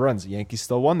 5 earned runs. The Yankees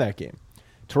still won that game.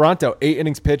 Toronto, 8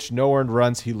 innings pitched, no earned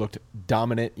runs. He looked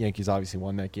dominant. Yankees obviously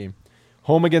won that game.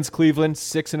 Home against Cleveland,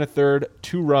 6 1/3,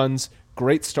 2 runs.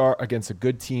 Great start against a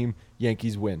good team.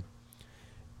 Yankees win.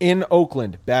 In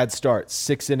Oakland, bad start,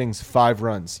 6 innings, 5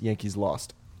 runs. Yankees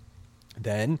lost.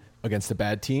 Then against a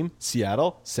bad team,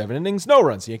 Seattle, 7 innings, no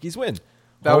runs. Yankees win.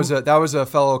 That was a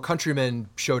fellow countryman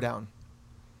showdown.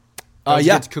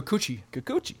 Against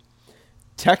Kikuchi.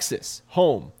 Texas,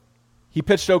 home. He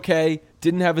pitched okay,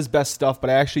 didn't have his best stuff, but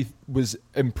I actually was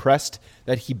impressed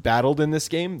that he battled in this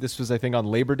game. This was, I think, on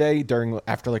Labor Day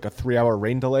after like a 3-hour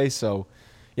rain delay. So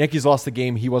Yankees lost the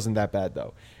game. He wasn't that bad,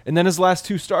 though. And then his last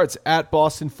 2 starts at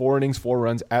Boston, 4 innings, 4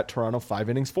 runs. At Toronto, 5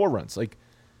 innings, 4 runs. Like,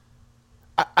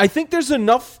 I think there's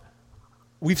enough.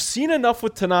 We've seen enough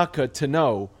with Tanaka to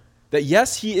know that,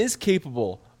 yes, he is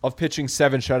capable of pitching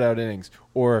 7 shutout innings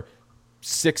or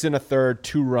 6 1/3,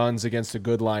 2 runs against a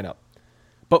good lineup.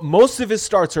 But most of his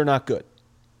starts are not good.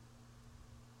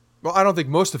 Well, I don't think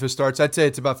most of his starts. I'd say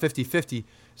it's about 50-50.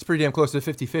 It's pretty damn close to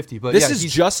 50-50. But this is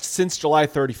just since July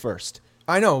 31st.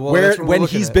 I know. Well, when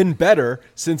he's been better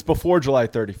since before July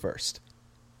 31st.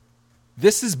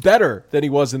 This is better than he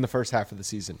was in the first half of the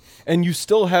season. And you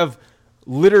still have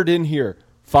littered in here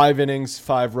 5 innings,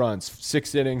 5 runs,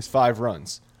 6 innings, 5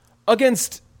 runs.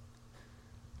 Against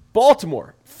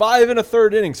Baltimore, 5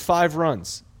 1/3 innings, 5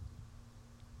 runs.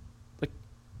 Like,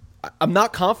 I'm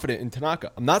not confident in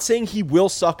Tanaka. I'm not saying he will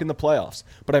suck in the playoffs,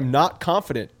 but I'm not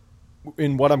confident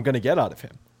in what I'm going to get out of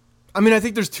him. I mean, I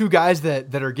think there's 2 guys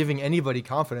that are giving anybody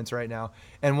confidence right now,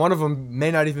 and one of them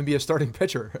may not even be a starting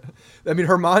pitcher. I mean,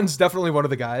 Herman's definitely one of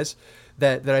the guys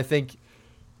that I think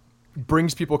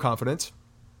brings people confidence,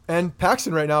 and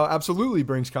Paxton right now absolutely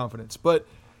brings confidence. But,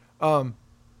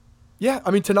 yeah,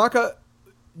 I mean, Tanaka,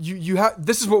 you have.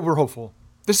 This is what we're hopeful.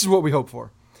 This is what we hope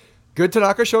for. Good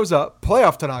Tanaka shows up.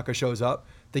 Playoff Tanaka shows up.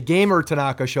 The gamer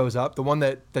Tanaka shows up. The one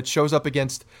that shows up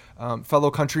against fellow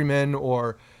countrymen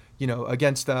or, you know,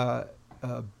 against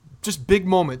just big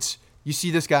moments. You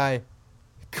see this guy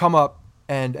come up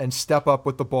and step up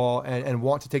with the ball and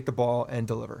want to take the ball and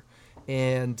deliver.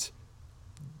 And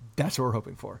that's what we're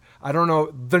hoping for. I don't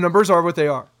know. The numbers are what they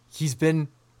are. He's been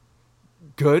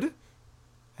good,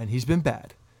 and he's been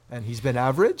bad. And he's been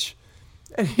average,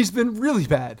 and he's been really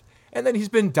bad. And then he's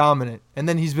been dominant, and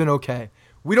then he's been okay.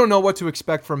 We don't know what to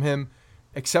expect from him,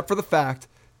 except for the fact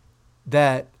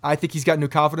that I think he's got new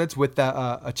confidence with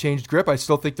a changed grip. I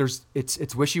still think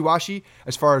it's wishy-washy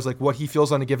as far as like what he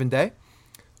feels on a given day.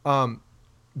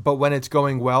 But when it's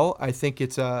going well, I think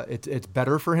it's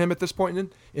better for him at this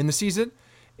point in the season.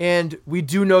 And we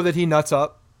do know that he nuts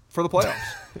up for the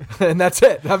playoffs. And that's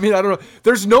it. I mean, I don't know.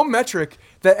 There's no metric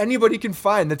that anybody can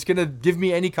find that's going to give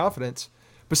me any confidence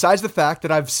besides the fact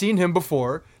that I've seen him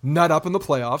before nut up in the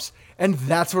playoffs, and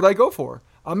that's what I go for.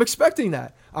 I'm expecting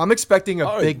that. I'm expecting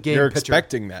a big game pitcher. You're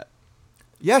expecting that?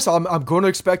 Yes, I'm going to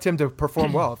expect him to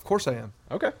perform well. Of course I am.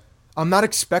 Okay. I'm not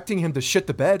expecting him to shit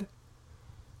the bed.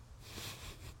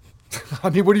 I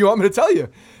mean, what do you want me to tell you?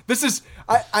 This is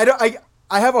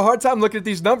I have a hard time looking at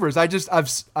these numbers.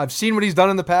 I've seen what he's done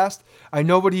in the past. I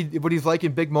know what he's like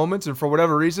in big moments, and for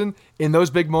whatever reason, in those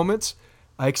big moments,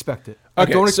 I expect it.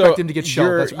 Okay, I don't expect him to get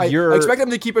shelled. I you're expect him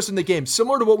to keep us in the game,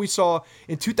 similar to what we saw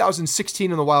in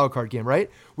 2016 in the wild card game, right?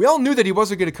 We all knew that he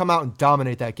wasn't going to come out and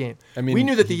dominate that game. I mean, we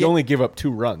knew that he only give up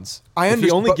 2 runs. I understand. If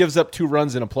he only gives up 2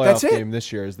 runs in a playoff game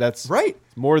this year, that's right.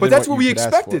 More but than that's what we you could ask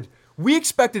expected. for. We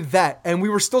expected that, and we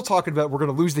were still talking about we're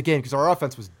going to lose the game because our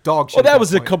offense was dog shit. Well, that at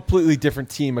was point. a completely different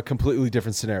team, a completely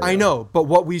different scenario. I know, but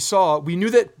what we saw, we knew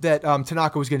that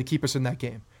Tanaka was going to keep us in that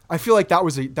game. I feel like that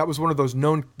was one of those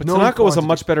known. But Tanaka was a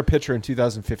much better pitcher in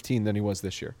 2015 than he was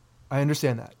this year. I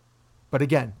understand that, but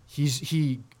again,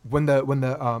 when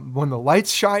the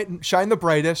lights shine the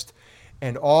brightest,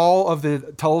 and all of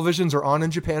the televisions are on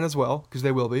in Japan as well because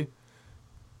they will be.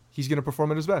 he's going to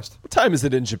perform at his best. What time is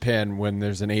it in Japan when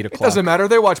there's an 8 o'clock? It doesn't matter.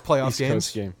 They watch playoff East games.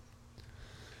 Coast game.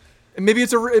 And maybe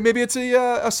it's a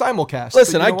simulcast.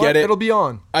 Listen, but you know I get it. It'll be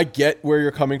on. I get where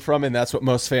you're coming from, and that's what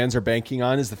most fans are banking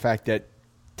on, is the fact that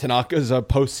Tanaka's a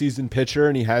postseason pitcher,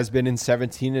 and he has been in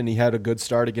 17, and he had a good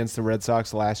start against the Red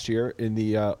Sox last year in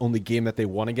the only game that they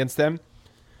won against them.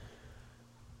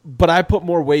 But I put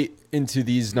more weight into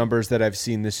these numbers that I've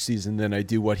seen this season than I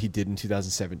do what he did in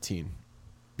 2017,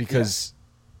 because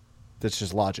that's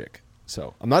just logic.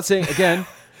 So I'm not saying, again,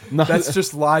 that's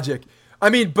just logic. I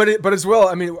mean, but as well,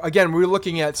 I mean, again, we're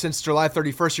looking at, since July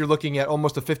 31st, you're looking at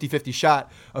almost a 50-50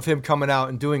 shot of him coming out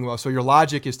and doing well. So your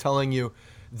logic is telling you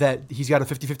that he's got a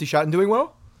 50-50 shot in doing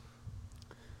well?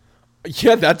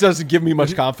 Yeah, that doesn't give me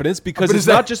much confidence, because it's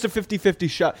not just a 50-50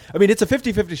 shot. I mean, it's a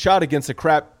 50-50 shot against a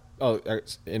crap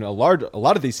in a lot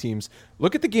of these teams.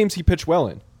 Look at the games he pitched well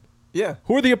in. Yeah.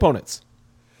 Who are the opponents?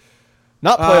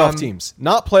 Not playoff teams.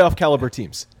 Not playoff caliber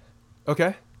teams.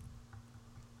 Okay.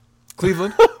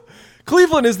 Cleveland.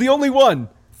 Cleveland is the only one.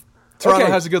 Toronto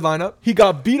has a good lineup. He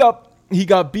got beat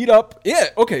up. Yeah,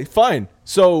 okay, fine.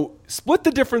 So split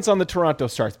the difference on the Toronto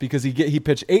starts, because he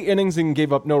pitched 8 innings and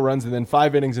gave up no runs, and then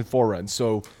 5 innings and 4 runs.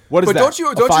 So what is that? But don't you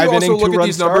also look at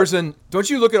these numbers, and don't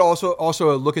you look at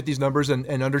also look at these numbers and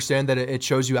understand that it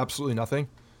shows you absolutely nothing?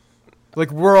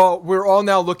 Like we're all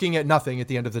now looking at nothing at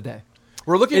the end of the day.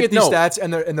 We're looking at these stats,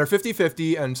 and they're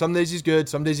 50-50, and some days he's good,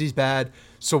 some days he's bad.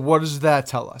 So what does that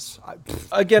tell us?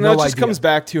 Again, that just comes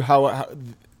back to how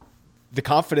the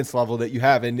confidence level that you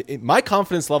have. And my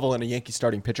confidence level in a Yankee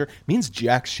starting pitcher means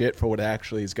jack shit for what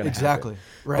actually is going to happen. Exactly.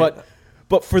 Right.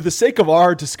 But for the sake of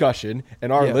our discussion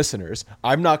and our listeners,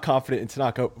 I'm not confident in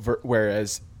Tanaka,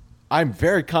 whereas I'm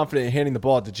very confident in handing the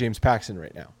ball to James Paxton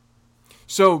right now.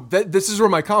 So this is where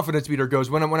my confidence meter goes.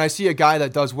 When I see a guy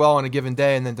that does well on a given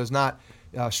day and then does not,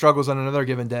 struggles on another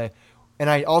given day, and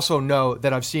I also know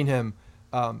that I've seen him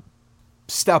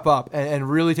step up and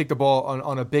really take the ball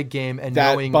on a big game, and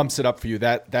that knowing bumps it up for you.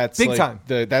 That's big like time.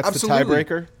 That's Absolutely. the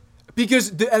tiebreaker. Because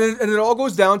and it all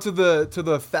goes down to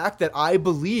the fact that I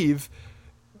believe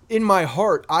in my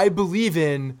heart, I believe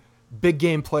in big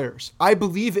game players. I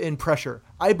believe in pressure.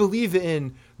 I believe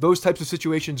in those types of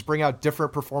situations bring out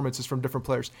different performances from different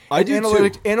players. I do too.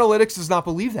 Analytics does not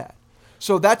believe that.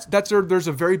 So there's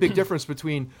a very big difference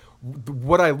between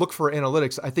what I look for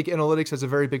analytics. I think analytics has a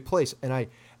very big place, and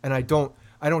I don't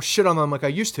shit on them like I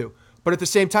used to. But at the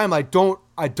same time, I don't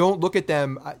look at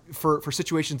them for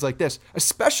situations like this,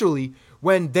 especially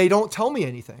when they don't tell me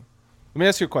anything. Let me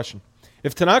ask you a question.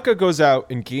 If Tanaka goes out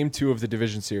in Game 2 of the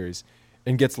division series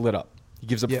and gets lit up, he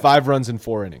gives up 5 runs in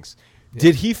 4 innings. Yeah.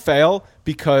 Did he fail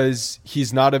because he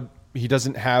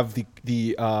doesn't have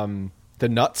the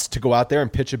nuts to go out there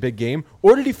and pitch a big game,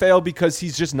 or did he fail because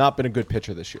he's just not been a good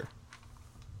pitcher this year?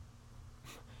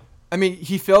 I mean,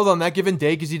 he failed on that given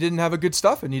day because he didn't have a good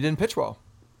stuff and he didn't pitch well.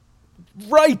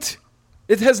 Right.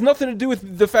 It has nothing to do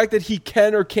with the fact that he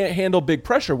can or can't handle big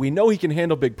pressure. We know he can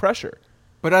handle big pressure.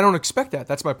 But I don't expect that.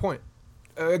 That's my point.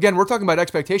 Again, we're talking about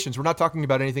expectations. We're not talking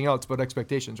about anything else but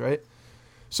expectations, right?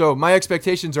 So my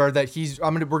expectations are that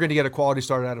we're going to get a quality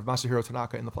start out of Masahiro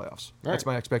Tanaka in the playoffs. That's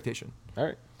my expectation. All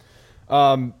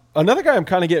right. Another guy I'm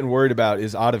kind of getting worried about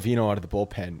is Ottavino out of the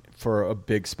bullpen for a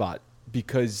big spot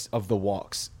because of the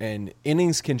walks. And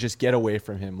innings can just get away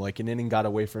from him. Like an inning got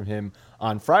away from him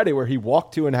on Friday where he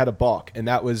walked 2 and had a balk. And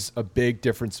that was a big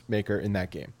difference maker in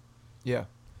that game. Yeah.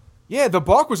 Yeah, the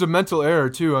balk was a mental error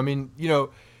too. I mean,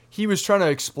 he was trying to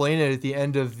explain it at the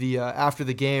end of the after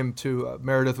the game to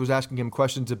Meredith was asking him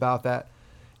questions about that.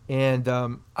 And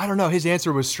I don't know, his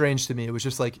answer was strange to me. It was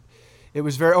just like, it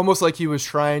was very almost like he was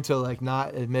trying to like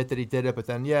not admit that he did it, but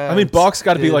then I mean, balk's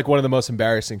got to be like one of the most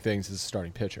embarrassing things as a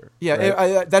starting pitcher. Yeah,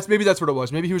 right? that's what it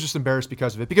was. Maybe he was just embarrassed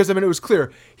because of it. Because I mean, it was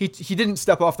clear he didn't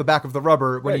step off the back of the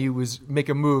rubber when he was make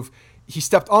a move. He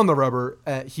stepped on the rubber.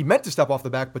 He meant to step off the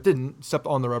back, but didn't step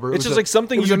on the rubber. It's just like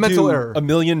something you do a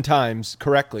million times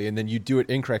correctly, and then you do it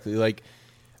incorrectly. Like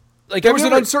there was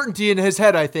an uncertainty in his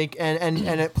head, I think, and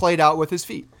it played out with his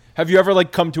feet. Have you ever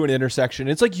come to an intersection?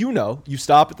 It's like, you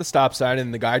stop at the stop sign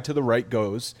and the guy to the right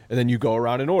goes, and then you go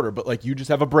around in order. But like you just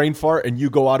have a brain fart and you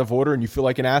go out of order and you feel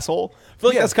like an asshole. I feel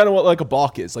like that's kind of what like a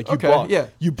balk is. Like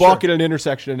you balk at an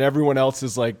intersection and everyone else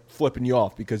is like flipping you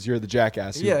off because you're the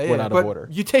jackass who went out of order.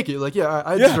 You take it like,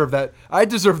 I deserve that. I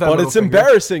deserve that. But it's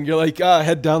embarrassing. You're like,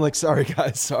 head down, like, sorry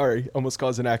guys, sorry, almost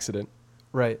caused an accident.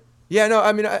 Right. Yeah, no,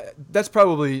 I mean, that's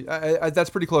probably that's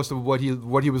pretty close to what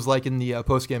he was like in the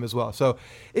post game as well. So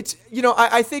it's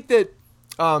I think that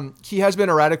he has been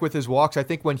erratic with his walks. I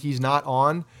think when he's not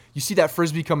on, you see that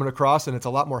frisbee coming across, and it's a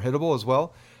lot more hittable as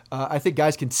well. I think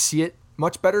guys can see it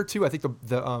much better too. I think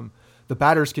the the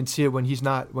batters can see it when he's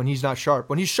not sharp.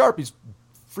 When he's sharp, he's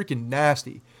freaking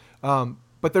nasty.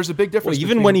 But there's a big difference. Well,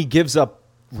 even when he gives up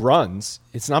runs,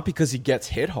 it's not because he gets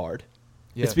hit hard.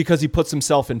 Yeah. It's because he puts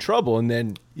himself in trouble, and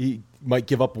then he might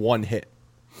give up one hit.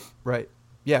 Right.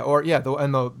 Yeah.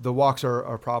 The walks are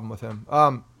a problem with him.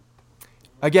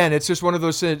 Again, it's just one of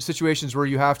those situations where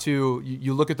you have to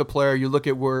you look at the player, you look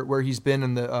at where he's been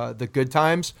in the good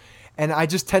times, and I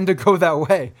just tend to go that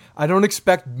way. I don't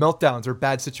expect meltdowns or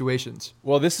bad situations.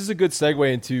 Well, this is a good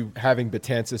segue into having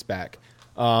Betances back,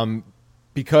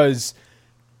 because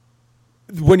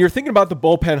when you're thinking about the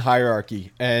bullpen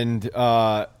hierarchy and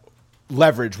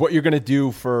leverage, what you're going to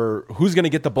do for who's going to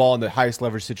get the ball in the highest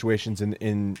leverage situations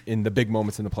in the big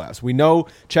moments in the playoffs. We know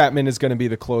Chapman is going to be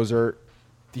the closer.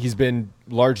 He's been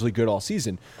largely good all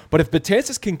season. But if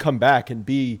Betances can come back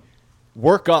and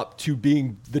work up to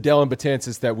being the Dellin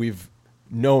Betances that we've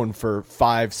known for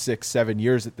 5, 6, 7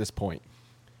 years at this point,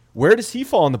 where does he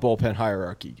fall in the bullpen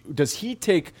hierarchy? Does he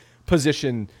take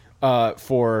position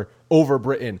for over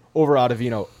Britton, over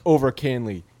Ottavino, over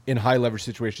Canley in high leverage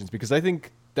situations? Because I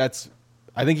think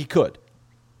he could.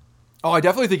 Oh, I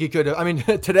definitely think he could. I mean,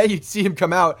 today you see him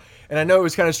come out, and I know it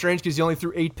was kind of strange because he only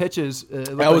threw 8 pitches.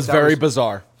 That was very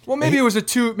bizarre. Well, maybe it was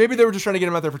maybe they were just trying to get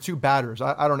him out there for 2 batters.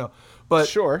 I don't know. But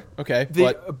sure, okay.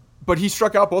 But he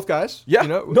struck out both guys. Yeah, you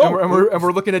know? And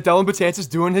we're looking at Dellin Betances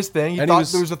doing his thing. He thought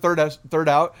there was a third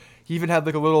out. He even had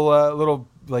like a little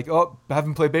like, oh, I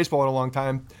haven't played baseball in a long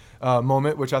time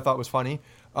moment, which I thought was funny.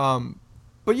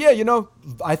 But yeah,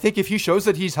 I think if he shows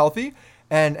that he's healthy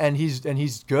and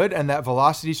he's good, and that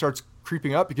velocity starts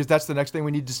creeping up, because that's the next thing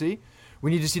we need to see.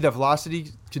 We need to see that velocity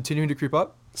continuing to creep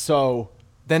up. So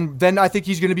then I think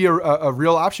he's going to be a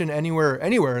real option anywhere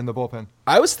in the bullpen.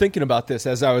 I was thinking about this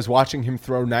as I was watching him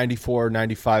throw 94,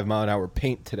 95 mile an hour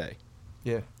paint today.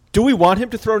 Yeah. Do we want him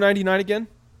to throw 99 again?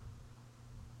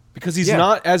 Because he's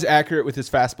not as accurate with his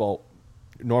fastball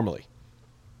normally.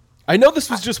 I know this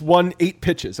was just 8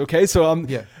 pitches, okay? So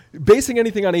basing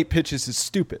anything on 8 pitches is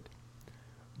stupid.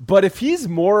 But if he's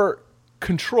more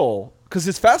control, because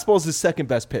his fastball is his second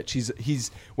best pitch.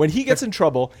 He's when he gets in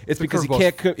trouble, it's because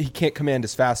he can't command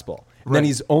his fastball. And then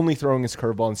he's only throwing his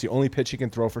curveball, and it's the only pitch he can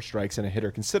throw for strikes, and a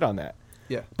hitter can sit on that.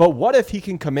 Yeah. But what if he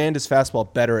can command his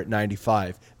fastball better at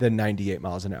 95 than 98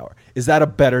 miles an hour? Is that a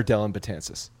better Dellin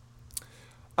Betances?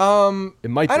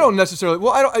 It might be. I don't necessarily.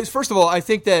 Well, first of all, I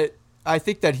think that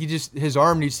his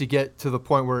arm needs to get to the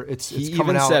point where it's coming out. He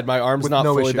even said, my arm's not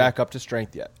fully issue. back up to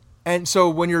strength yet. And so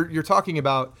when you're talking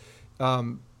about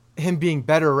him being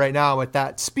better right now at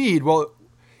that speed, well,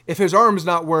 if his arm's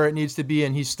not where it needs to be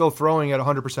and he's still throwing at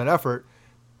 100% effort,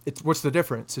 what's the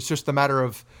difference? It's just a matter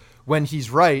of when he's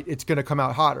right, it's going to come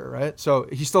out hotter, right? So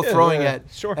he's still throwing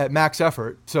at max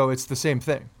effort, so it's the same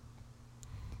thing.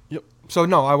 Yep. So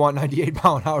no, I want 98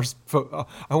 mile an hour.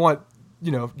 I want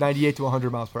 98 to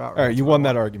 100 miles per hour. All right, you won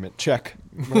that argument. Check.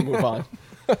 We'll move on.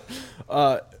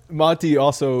 Monty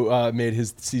also made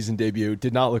his season debut.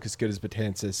 Did not look as good as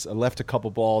Betances. Left a couple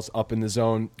balls up in the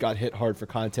zone. Got hit hard for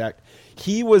contact.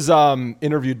 He was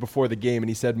interviewed before the game, and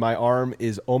he said, my arm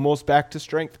is almost back to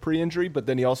strength pre-injury, but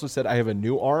then he also said, I have a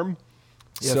new arm.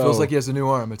 Yeah, it feels like he has a new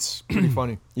arm. It's pretty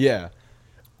funny. Yeah.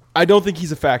 I don't think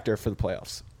he's a factor for the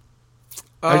playoffs.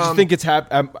 I just think it's I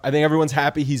think everyone's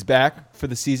happy he's back for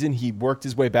the season. He worked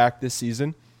his way back this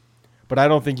season, but I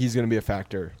don't think he's going to be a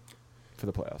factor for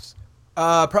the playoffs.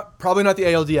 Probably not the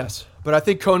ALDS, but I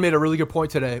think Cohn made a really good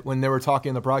point today when they were talking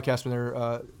in the broadcast, when they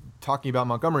were talking about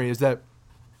Montgomery, is that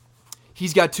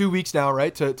he's got 2 weeks now,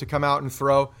 right, to come out and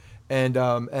throw, and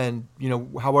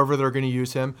however they're going to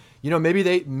use him. Maybe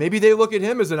they look at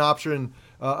him as an option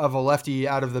of a lefty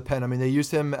out of the pen. I mean, they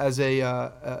used him as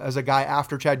a guy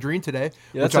after Chad Green today.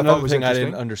 Yeah, that's another thing I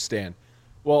didn't understand.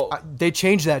 Well, they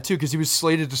changed that too, because he was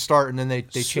slated to start, and then they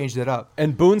changed it up.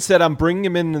 And Boone said, I'm bringing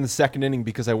him in the second inning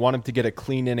because I want him to get a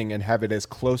clean inning and have it as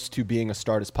close to being a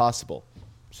start as possible.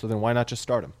 So then why not just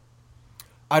start him?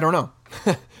 I don't know.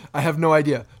 I have no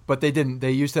idea. But they didn't. They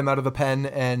used him out of the pen,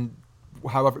 and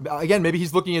however, again, maybe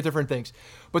he's looking at different things.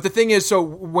 But the thing is, so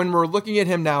when we're looking at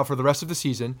him now for the rest of the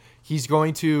season, he's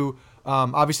going to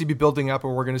obviously be building up,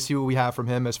 and we're going to see what we have from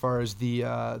him as far as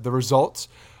the results.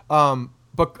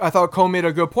 But I thought Cohn made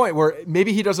a good point where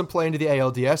maybe he doesn't play into the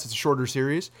ALDS. It's a shorter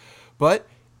series, but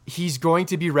he's going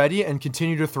to be ready and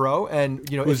continue to throw. And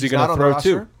who's he going to throw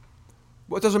to?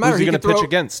 Well, it doesn't matter. Who's he going to pitch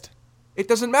against? It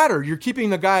doesn't matter. You're keeping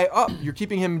the guy up. You're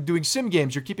keeping him doing sim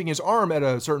games. You're keeping his arm at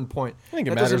a certain point. I think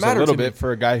it matters a little bit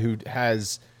for a guy who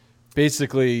has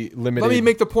basically limited. Let me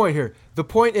make the point here. The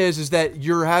point is that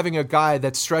you're having a guy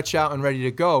that's stretched out and ready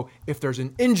to go if there's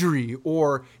an injury,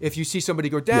 or if you see somebody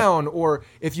go down, or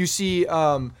if you see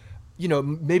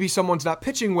maybe someone's not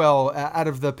pitching well out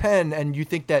of the pen, and you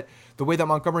think that the way that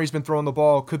Montgomery's been throwing the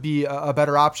ball could be a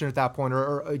better option at that point,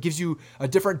 or it gives you a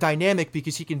different dynamic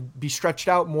because he can be stretched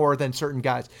out more than certain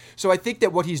guys. So I think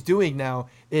that what he's doing now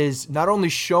is not only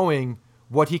showing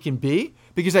what he can be,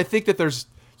 because I think that there's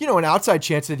an outside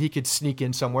chance that he could sneak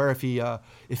in somewhere if he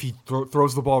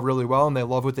throws the ball really well and they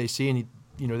love what they see and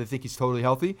they think he's totally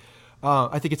healthy.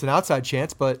 I think it's an outside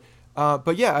chance, but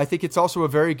yeah, I think it's also a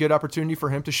very good opportunity for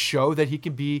him to show that he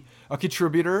can be a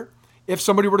contributor if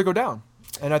somebody were to go down.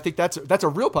 And I think that's a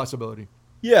real possibility.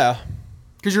 Yeah.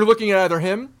 Because you're looking at either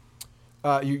him,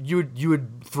 you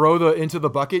would throw into the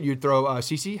bucket, you'd throw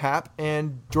CeCe, Hap,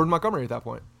 and Jordan Montgomery at that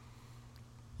point.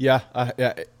 Yeah.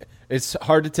 It's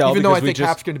hard to tell. Even though I think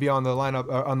Hap's going to be on the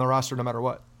lineup, on the roster no matter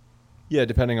what. Yeah,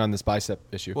 depending on this bicep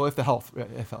issue. Well, if healthy.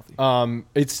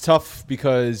 It's tough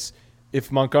because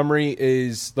if Montgomery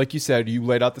is, like you said, you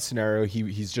laid out the scenario,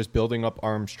 he's just building up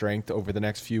arm strength over the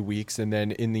next few weeks, and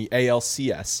then in the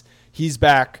ALCS, he's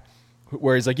back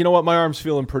where he's like, you know what, my arm's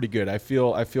feeling pretty good. I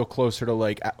feel closer to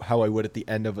like how I would at the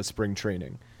end of a spring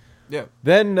training. Yeah.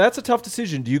 Then that's a tough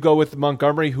decision. Do you go with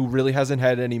Montgomery, who really hasn't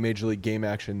had any major league game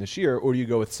action this year, or do you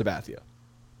go with Sabathia?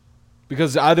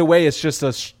 Because either way, it's just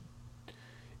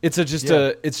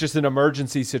an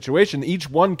emergency situation. Each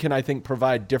one can, I think,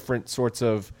 provide different sorts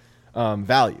of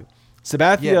value.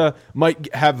 Sabathia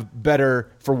might have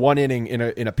better for one inning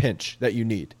in a pinch that you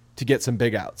need to get some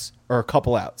big outs or a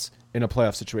couple outs in a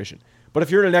playoff situation. But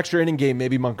if you're in an extra inning game,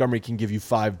 maybe Montgomery can give you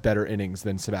 5 better innings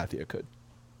than Sabathia could.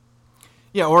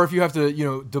 Yeah, or if you have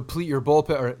to, deplete your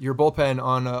bullpen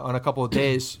on a couple of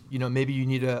days, maybe you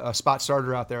need a spot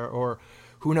starter out there, or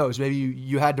who knows, maybe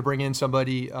you had to bring in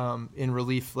somebody in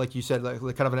relief, like you said,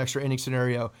 like kind of an extra inning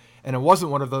scenario, and it wasn't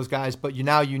one of those guys, but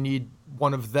now you need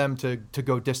one of them to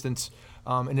go distance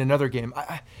in another game.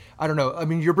 I don't know. I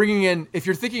mean, you're bringing in, if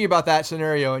you're thinking about that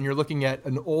scenario and you're looking at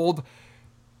an old,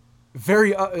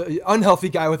 very unhealthy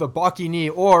guy with a balky knee,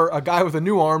 or a guy with a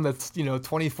new arm that's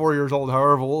 24 years old,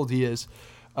 however old he is,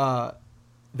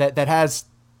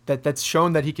 that's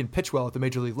shown that he can pitch well at the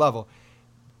major league level.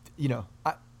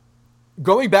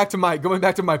 Going back to my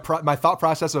thought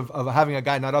process of having a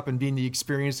guy not up and being the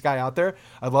experienced guy out there,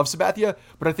 I love Sabathia,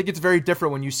 but I think it's very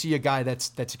different when you see a guy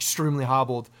that's extremely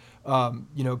hobbled,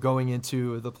 going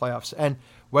into the playoffs, and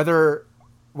whether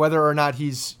or not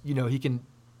he's he can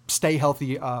stay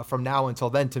healthy from now until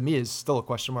then, to me, is still a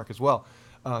question mark as well,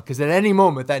 because at any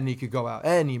moment that knee could go out,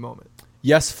 any moment.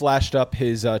 Yes, flashed up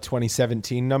his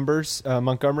 2017 numbers,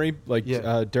 Montgomery,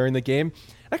 during the game.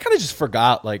 I kind of just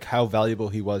forgot how valuable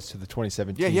he was to the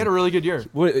 2017. Yeah, he had a really good year.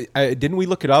 Didn't we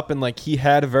look it up? And he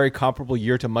had a very comparable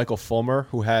year to Michael Fulmer,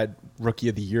 who had Rookie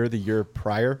of the Year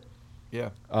prior.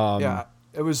 Yeah,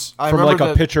 it was. From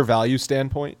a pitcher value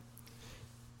standpoint.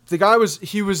 The guy was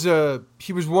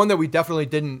one that we definitely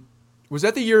didn't. Was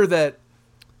that the year that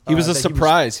he was a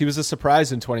surprise? He was a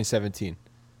surprise in 2017.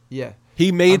 Yeah,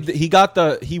 he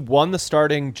won the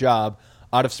starting job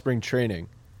out of spring training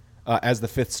as the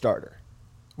 5th starter.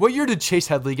 What year did Chase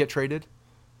Headley get traded?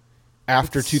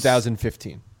 After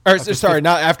 2015.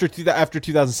 Not after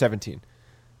 2017.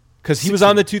 Because he was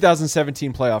on the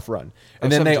 2017 playoff run. And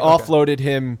then they offloaded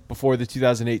him before the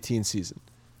 2018 season.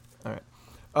 All right.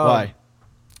 Why?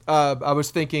 I was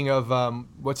thinking of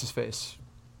what's his face,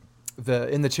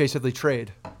 in the Chase Headley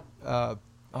trade. I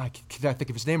can't think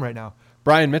of his name right now.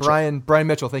 Brian Mitchell. Brian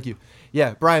Mitchell. Thank you.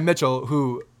 Yeah, Brian Mitchell,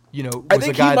 who was I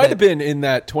think he might have been in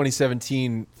that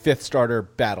 2017 5th starter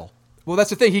battle. Well, that's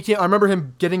the thing. I remember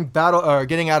him getting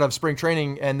out of spring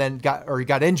training and then he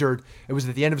got injured. It was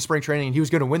at the end of spring training, and he was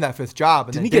going to win that 5th job.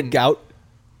 And didn't he get gout?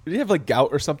 Did he have gout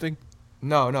or something?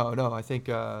 No. I think.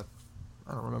 I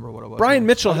don't remember what it was. Brian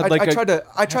Mitchell had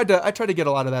I tried to get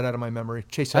a lot of that out of my memory.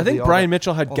 Chase Headley, I think Brian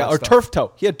Mitchell had gout or turf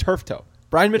toe. He had turf toe.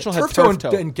 Brian Mitchell had turf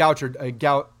toe. And gout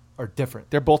are different.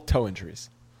 They're both toe injuries.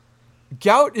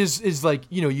 Gout is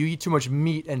you eat too much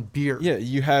meat and beer. Yeah,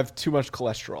 you have too much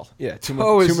cholesterol. Yeah, too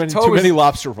many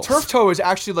lobster rolls. Turf toe is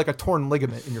actually like a torn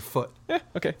ligament in your foot. Yeah,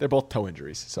 okay, they're both toe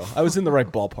injuries. So I was in the right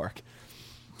ballpark.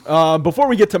 Before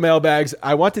we get to mailbags,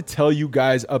 I want to tell you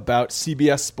guys about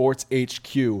CBS Sports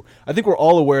HQ. I think we're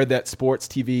all aware that sports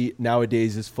TV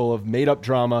nowadays is full of made-up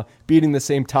drama, beating the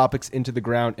same topics into the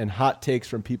ground, and hot takes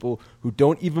from people who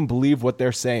don't even believe what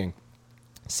they're saying.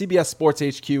 CBS Sports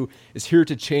HQ is here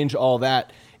to change all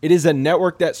that. It is a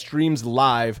network that streams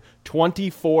live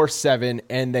 24/7,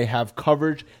 and they have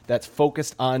coverage that's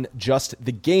focused on just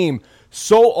the game.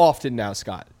 So often now,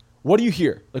 Scott, what do you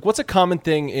hear? What's a common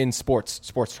thing in sports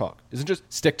talk? Isn't it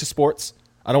just stick to sports?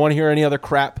 I don't want to hear any other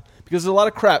crap, because there's a lot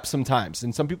of crap sometimes,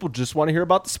 and some people just want to hear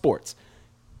about the sports.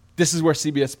 This is where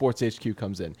CBS Sports HQ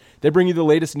comes in. They bring you the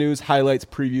latest news, highlights,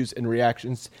 previews, and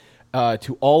reactions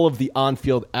to all of the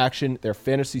on-field action. Their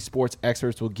fantasy sports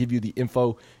experts will give you the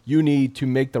info you need to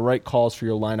make the right calls for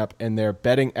your lineup, and their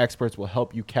betting experts will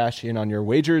help you cash in on your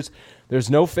wagers.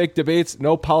 There's no fake debates,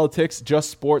 no politics,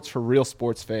 just sports for real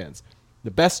sports fans.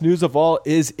 The best news of all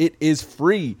is it is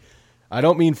free. I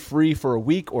don't mean free for a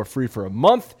week or free for a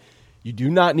month. You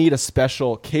do not need a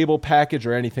special cable package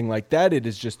or anything like that. It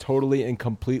is just totally and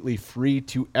completely free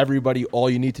to everybody. All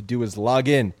you need to do is log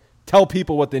in. Tell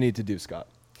people what they need to do, Scott.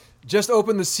 Just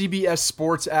open the CBS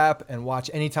Sports app and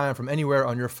watch anytime from anywhere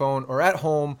on your phone or at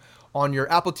home on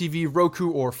your Apple TV,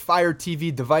 Roku, or Fire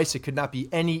TV device. It could not be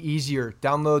any easier.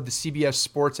 Download the CBS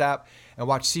Sports app and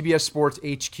watch CBS Sports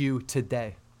HQ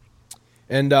today.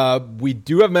 And we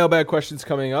do have mailbag questions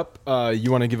coming up.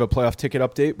 You want to give a playoff ticket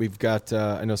update? We've got,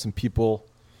 I know some people,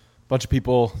 a bunch of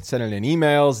people sending in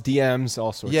emails, DMs,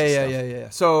 all sorts of stuff. Yeah.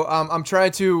 So I'm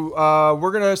trying to,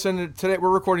 we're going to send it today. We're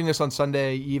recording this on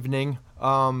Sunday evening.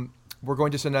 We're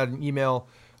going to send out an email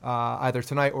either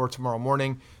tonight or tomorrow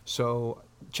morning. So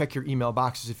check your email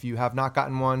boxes if you have not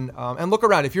gotten one, and look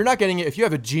around. If you're not getting it, if you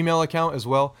have a Gmail account as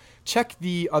well, check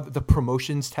the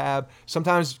promotions tab.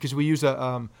 Sometimes, because we use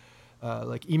a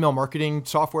like email marketing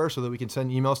software so that we can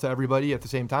send emails to everybody at the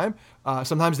same time.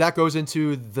 Sometimes that goes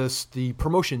into the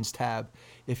promotions tab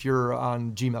if you're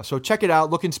on Gmail. So check it out,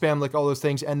 look in spam, like all those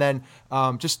things, and then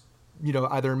just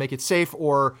either make it safe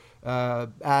or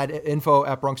add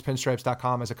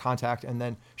info@bronxpinstripes.com as a contact, and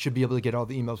then should be able to get all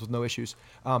the emails with no issues.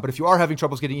 But if you are having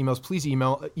troubles getting emails, please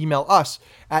email us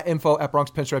at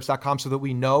info@bronxpinstripes.com so that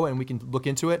we know and we can look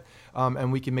into it,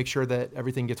 and we can make sure that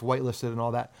everything gets whitelisted and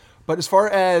all that. But as far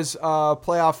as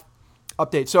playoff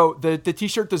update, so the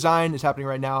t-shirt design is happening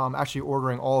right now. I'm actually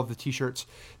ordering all of the t-shirts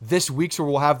this week, so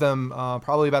we'll have them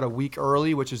probably about a week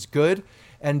early, which is good.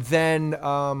 And then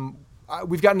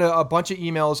we've gotten a bunch of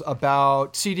emails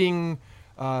about seating,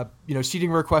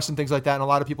 seating requests and things like that, and a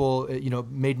lot of people,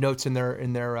 made notes in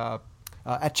their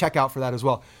at checkout for that as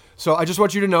well. So I just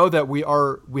want you to know that we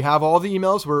have all the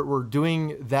emails. We're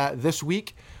doing that this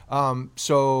week.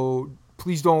 So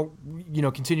please don't,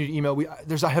 continue to email.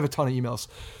 I have a ton of emails,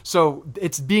 so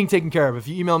it's being taken care of. If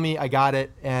you email me, I got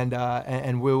it,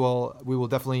 and we will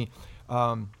definitely.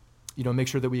 Make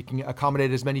sure that we can accommodate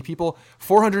as many people.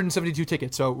 472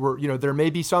 tickets. So there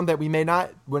may be some that we may not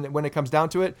when it comes down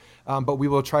to it, but we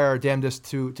will try our damnedest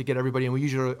to get everybody. And we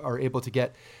usually are able to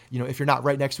get, if you're not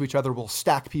right next to each other, we'll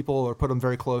stack people or put them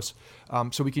very close,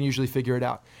 so we can usually figure it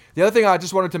out. The other thing I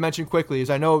just wanted to mention quickly is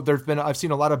I know I've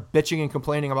seen a lot of bitching and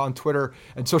complaining about on Twitter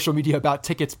and social media about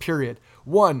tickets. Period.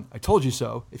 One, I told you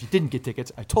so. If you didn't get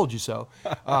tickets, I told you so.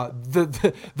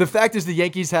 The fact is the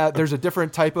Yankees there's a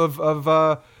different type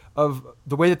of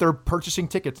the way that they're purchasing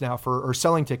tickets now or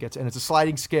selling tickets, and it's a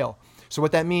sliding scale. So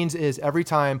what that means is every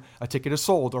time a ticket is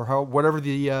sold or whatever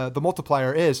the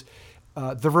multiplier is,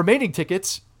 the remaining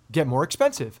tickets get more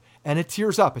expensive, and it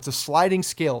tiers up. It's a sliding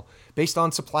scale based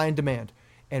on supply and demand.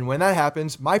 And when that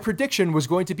happens, my prediction was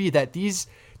going to be that these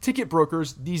ticket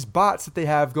brokers, these bots that they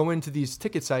have go into these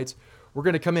ticket sites, were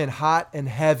going to come in hot and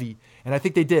heavy. And I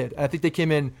think they did. I think they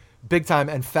came in big time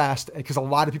and fast because a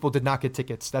lot of people did not get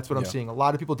tickets. That's what I'm seeing. A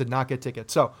lot of people did not get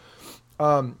tickets. So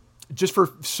just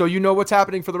so you know what's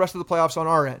happening for the rest of the playoffs on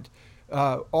our end,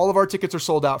 all of our tickets are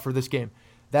sold out for this game.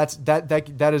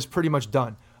 That is pretty much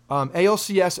done.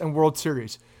 ALCS and World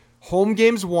Series. Home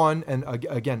games won, and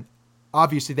again,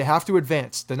 obviously they have to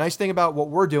advance. The nice thing about what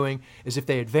we're doing is if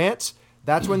they advance,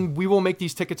 that's when we will make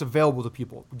these tickets available to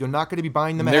people. You're not going to be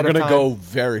buying them ahead of time. They're going to go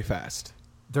very fast.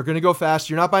 They're going to go fast.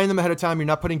 You're not buying them ahead of time. You're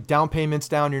not putting down payments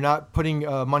down. You're not putting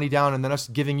money down and then us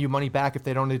giving you money back if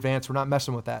they don't advance. We're not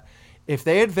messing with that. If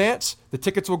they advance, the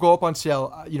tickets will go up on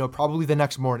sale, probably the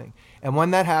next morning. And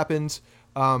when that happens,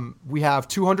 we have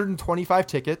 225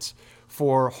 tickets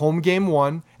for home game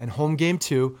 1 and home game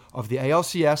 2 of the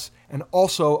ALCS and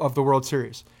also of the World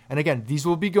Series. And again, these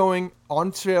will be going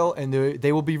on sale and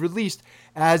they will be released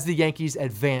as the Yankees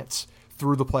advance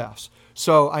through the playoffs.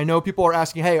 So I know people are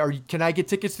asking, hey, can I get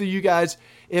tickets to you guys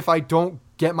if I don't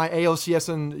get my ALCS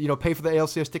and pay for the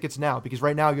ALCS tickets now? Because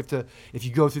right now you have to, if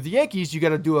you go through the Yankees, you got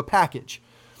to do a package.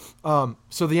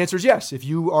 So the answer is yes. If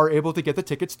you are able to get the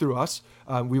tickets through us,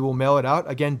 we will mail it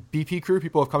out. Again, BP crew,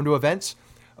 people have come to events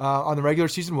on the regular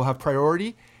season, will have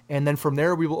priority. And then from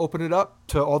there, we will open it up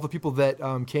to all the people that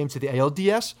came to the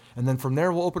ALDS. And then from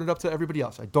there, we'll open it up to everybody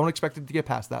else. I don't expect it to get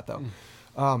past that,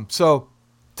 though. So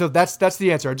that's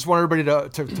the answer. I just want everybody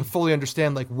to fully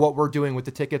understand like what we're doing with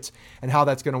the tickets and how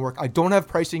that's going to work. I don't have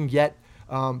pricing yet,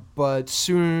 but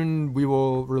soon we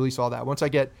will release all that. Once I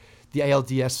get the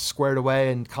ALDS squared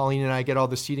away and Colleen and I get all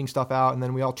the seating stuff out and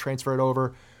then we all transfer it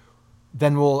over,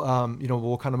 then we'll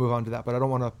kind of move on to that. But I don't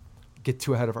want to get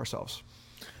too ahead of ourselves.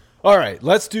 All right,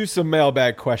 let's do some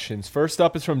mailbag questions. First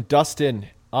up is from Dustin.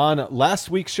 On last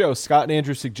week's show, Scott and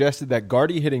Andrew suggested that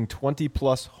Gardy hitting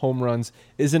 20-plus home runs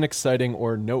isn't exciting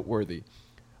or noteworthy.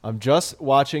 I'm just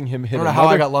watching him hit. I don't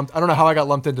know how I got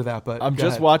lumped into that, but I'm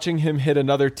just watching him hit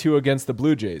another 2 against the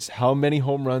Blue Jays. How many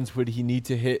home runs would he need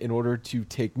to hit in order to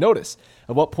take notice?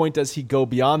 At what point does he go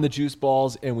beyond the juice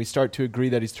balls and we start to agree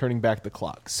that he's turning back the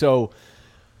clock? So,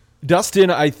 Dustin,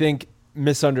 I think,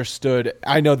 misunderstood.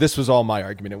 I know this was all my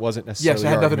argument. It wasn't necessarily. Yes,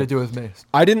 it had nothing to do with me.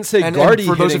 I didn't say Gardy.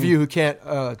 And for those of you who can't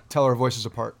tell our voices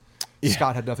apart,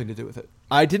 Scott had nothing to do with it.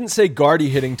 I didn't say Gardy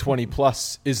hitting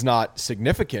 20-plus is not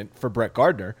significant for Brett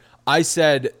Gardner. I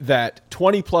said that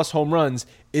 20-plus home runs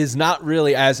is not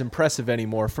really as impressive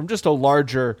anymore from just a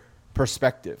larger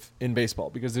perspective in baseball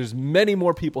because there's many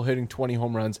more people hitting 20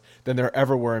 home runs than there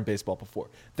ever were in baseball before.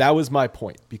 That was my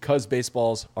point because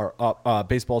baseballs are up,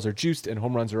 baseballs are juiced and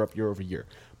home runs are up year over year.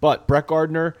 But Brett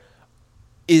Gardner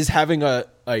is having a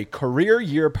career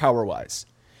year power-wise.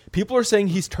 People are saying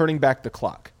he's turning back the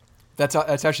clock. That's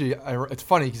actually, it's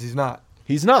funny because he's not.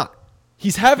 He's not.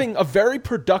 He's having a very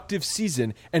productive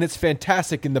season, and it's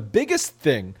fantastic. And the biggest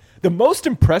thing, the most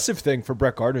impressive thing for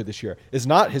Brett Gardner this year is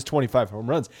not his 25 home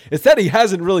runs. It's that he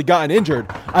hasn't really gotten injured.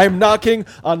 I am knocking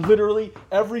on literally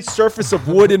every surface of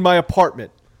wood in my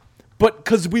apartment. But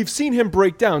because we've seen him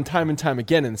break down time and time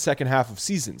again in the second half of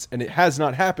seasons, and it has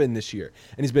not happened this year.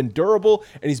 And he's been durable,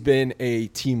 and he's been a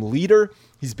team leader.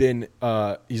 He's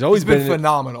always been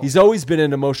phenomenal. He's always been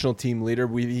an emotional team leader.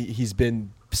 He's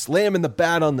been slamming the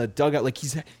bat on the dugout. Like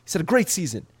he's had a great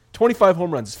season. 25 home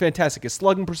runs is fantastic. His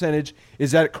slugging percentage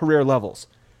is at career levels.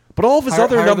 But all of his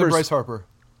other numbers, than Bryce Harper.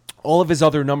 All of his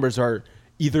other numbers are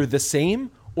either the same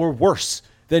or worse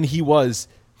than he was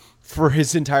for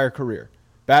his entire career.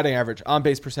 Batting average,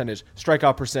 on-base percentage,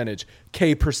 strikeout percentage,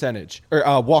 K percentage,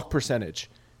 or walk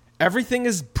percentage. Everything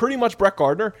is pretty much Brett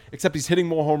Gardner, except he's hitting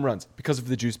more home runs because of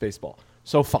the juice baseball.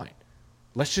 So fine.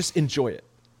 Let's just enjoy it.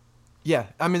 Yeah,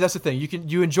 I mean, that's the thing.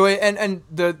 You enjoy it, and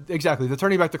the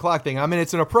turning back the clock thing. I mean,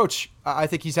 it's an approach. I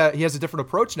think he has a different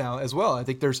approch now as well. I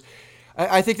think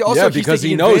I think also because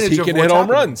he knows he can hit home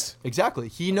runs. Exactly.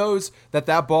 He knows that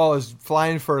ball is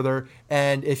flying further,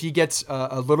 and if he gets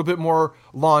a little bit more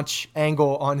launch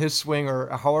angle on his swing,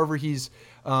 or however he's,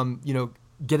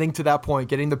 getting to that point,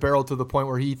 getting the barrel to the point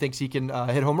where he thinks he can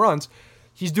hit home runs,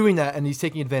 he's doing that, and he's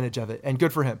taking advantage of it, and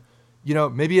good for him.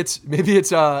 Maybe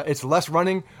it's less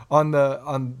running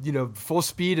on full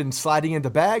speed and sliding into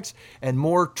bags, and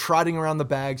more trotting around the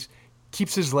bags.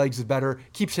 Keeps his legs better,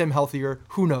 keeps him healthier.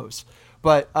 Who knows?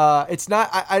 But it's not.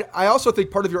 I also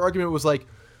think part of your argument was like,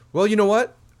 well, you know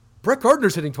what? Brett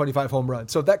Gardner's hitting 25 home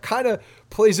runs, so that kind of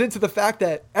plays into the fact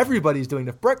that everybody's doing it.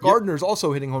 If Brett Gardner's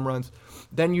also hitting home runs,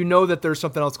 then you know that there's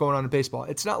something else going on in baseball.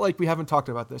 It's not like we haven't talked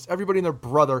about this. Everybody and their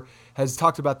brother has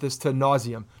talked about this to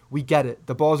nauseum. We get it.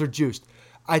 The balls are juiced.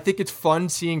 I think it's fun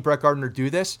seeing Brett Gardner do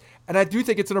this, and I do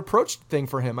think it's an approach thing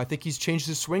for him. I think he's changed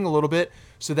his swing a little bit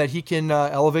so that he can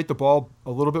elevate the ball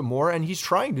a little bit more, and he's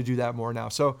trying to do that more now.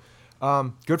 So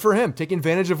good for him, taking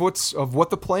advantage of what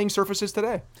the playing surface is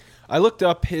today. I looked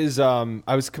up his.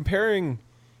 I was comparing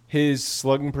his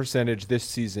slugging percentage this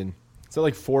season. It's at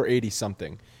like 480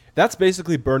 something. That's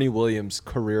basically Bernie Williams'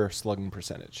 career slugging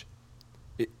percentage.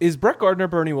 Is Brett Gardner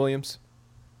Bernie Williams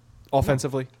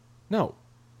offensively? No.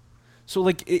 So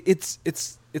like it's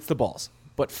the balls,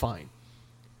 but fine.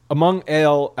 Among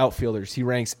AL outfielders, he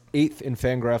ranks 8th in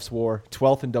Fangraphs WAR,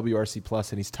 12th in WRC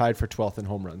Plus, and he's tied for 12th in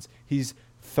home runs. He's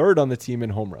 3rd on the team in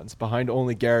home runs, behind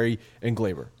only Gary and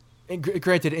Glaber. And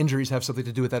granted, injuries have something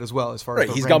to do with that as well. As far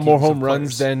as he's got more home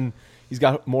runs than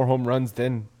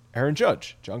Aaron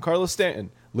Judge, Giancarlo Stanton,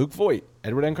 Luke Voit,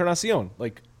 Edward Encarnacion.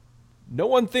 Like, no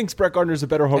one thinks Brett Gardner's a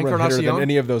better home run hitter than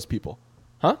any of those people,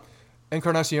 huh?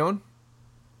 Encarnacion.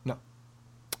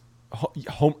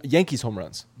 Yankees home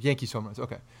runs.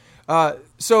 Okay.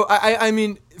 So I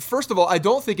mean, first of all, I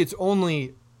don't think it's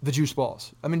only the juice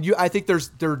balls. I mean, I think there's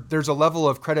a level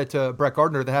of credit to Brett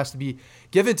Gardner that has to be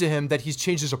given to him that he's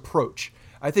changed his approach.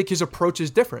 I think his approach is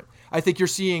different. I think you're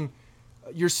seeing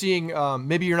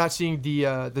maybe you're not seeing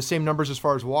the same numbers as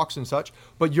far as walks and such,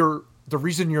 but the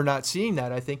reason you're not seeing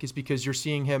that, I think, is because you're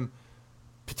seeing him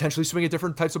potentially swing at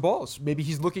different types of balls. Maybe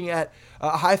he's looking at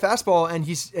a high fastball and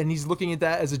he's looking at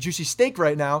that as a juicy steak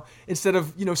right now instead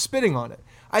of spitting on it.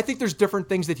 I think there's different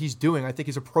things that he's doing. I think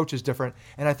his approach is different,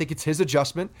 and I think it's his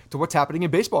adjustment to what's happening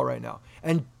in baseball right now.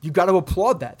 And you got to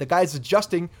applaud that. The guy's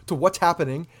adjusting to what's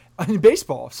happening in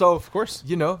baseball. So of course,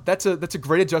 that's a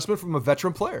great adjustment from a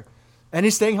veteran player. And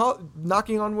he's staying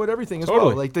knocking on wood everything as Totally.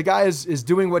 well. Like the guy is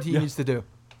doing what he needs to do.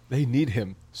 They need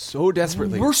him so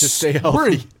desperately We're to stay healthy.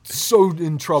 We're so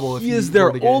in trouble. If He is their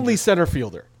were to get only injured. center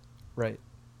fielder. Right.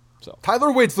 So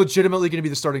Tyler Wade's legitimately going to be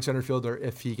the starting center fielder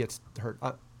if he gets hurt.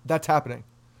 That's happening.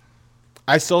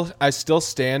 I still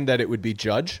stand that it would be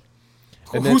Judge.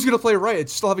 And Who's going to play right?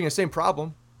 It's still having the same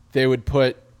problem. They would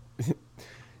put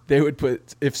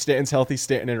if Stanton's healthy,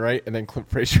 Stanton in right, and then Clint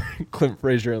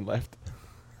Frazier in left.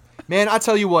 Man, I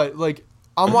tell you what, like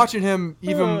I'm watching him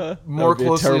even more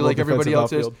closely, like everybody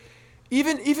else is.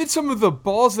 Even some of the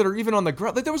balls that are even on the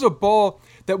ground. Like there was a ball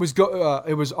that was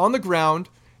it was on the ground.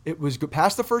 It was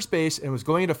past the first base and was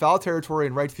going into foul territory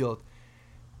in right field,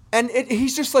 and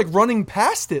he's just like running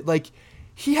past it. Like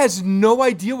he has no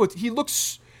idea what he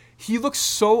looks. He looks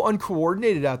so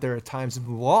uncoordinated out there at times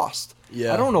and lost.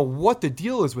 Yeah, I don't know what the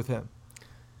deal is with him.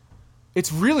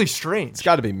 It's really strange. It's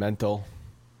got to be mental.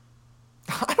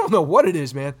 I don't know what it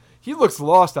is, man. He looks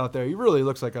lost out there. He really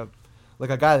looks like a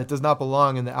guy that does not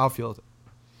belong in the outfield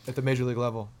at the major league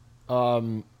level.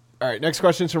 All right, next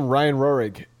question is from Ryan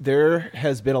Rohrig. There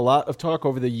has been a lot of talk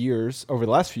over the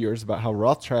last few years, about how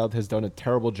Rothschild has done a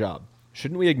terrible job.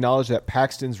 Shouldn't we acknowledge that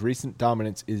Paxton's recent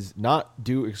dominance is not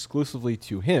due exclusively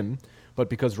to him, but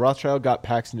because Rothschild got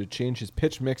Paxton to change his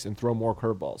pitch mix and throw more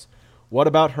curveballs? What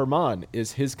about Herman?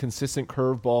 Is his consistent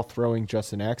curveball throwing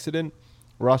just an accident?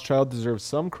 Rothschild deserves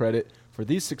some credit for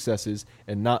these successes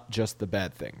and not just the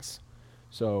bad things.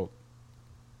 So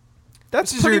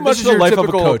that's pretty much the life of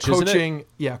a coach, coaching, isn't it?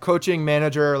 Yeah, coaching,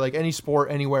 manager, like any sport,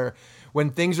 anywhere.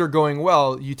 When things are going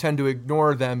well, you tend to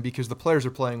ignore them because the players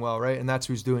are playing well, right? And that's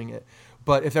who's doing it.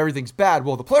 But if everything's bad,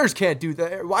 well, the players can't do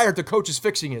that. Why aren't the coaches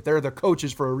fixing it? They're the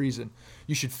coaches for a reason.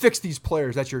 You should fix these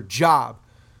players. That's your job.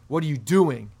 What are you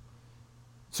doing?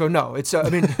 So no, it's. I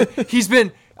mean,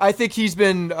 I think he's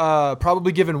been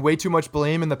probably given way too much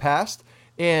blame in the past,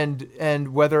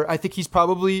 and whether I think he's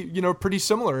probably pretty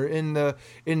similar in the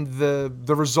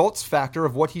results factor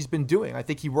of what he's been doing. I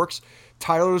think he works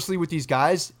tirelessly with these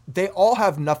guys. They all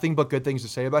have nothing but good things to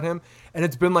say about him, and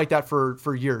it's been like that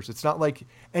for years. It's not like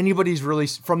anybody's really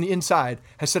from the inside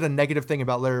has said a negative thing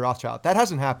about Larry Rothschild. That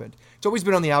hasn't happened. It's always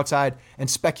been on the outside and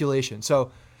speculation.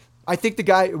 So I think the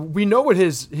guy, we know what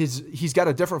he's got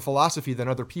a different philosophy than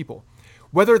other people.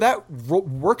 Whether that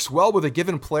works well with a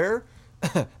given player,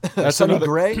 Sonny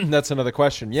Gray, that's another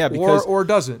question. Yeah, because or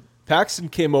doesn't. Paxton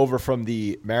came over from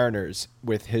the Mariners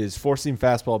with his four-seam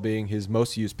fastball being his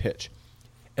most used pitch,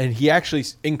 and he actually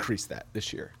increased that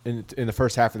this year in the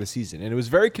first half of the season, and it was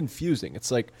very confusing.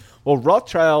 It's like, well,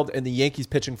 Rothschild and the Yankees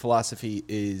pitching philosophy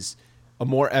is a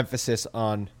more emphasis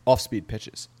on off-speed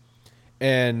pitches.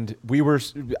 And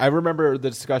I remember the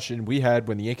discussion we had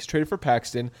when the Yankees traded for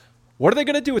Paxton. What are they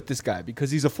going to do with this guy? Because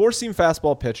he's a four-seam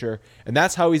fastball pitcher, and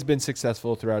that's how he's been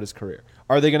successful throughout his career.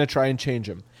 Are they going to try and change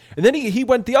him? And then he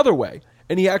went the other way,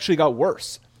 and he actually got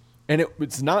worse. And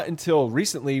it's not until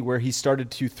recently where he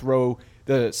started to throw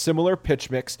the similar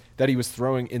pitch mix that he was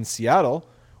throwing in Seattle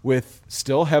with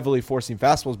still heavily four-seam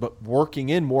fastballs, but working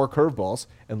in more curveballs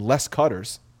and less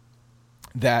cutters,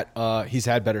 that he's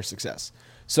had better success.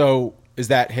 So is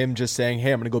that him just saying,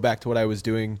 hey, I'm going to go back to what I was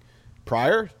doing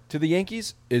prior to the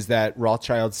Yankees? Is that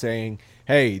Rothschild saying,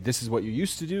 hey, this is what you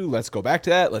used to do, let's go back to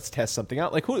that, let's test something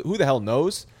out? Like, who the hell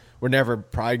knows? We're never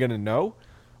probably going to know.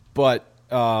 But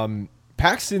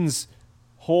Paxton's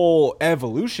whole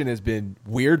evolution has been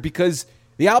weird because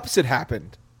the opposite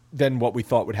happened than what we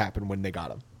thought would happen when they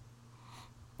got him.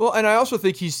 Well, and I also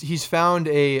think he's found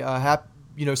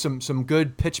some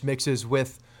good pitch mixes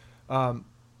with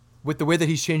the way that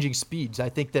he's changing speeds. I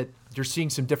think that you're seeing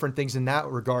some different things in that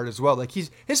regard as well. Like his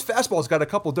fastball's got a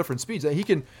couple different speeds. He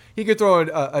could throw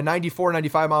a 94,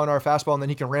 95 mile an hour fastball, and then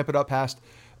he can ramp it up past,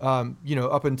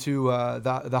 up into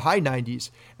the high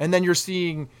 90s. And then you're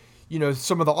seeing,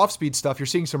 some of the off-speed stuff. You're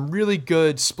seeing some really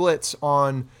good splits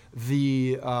on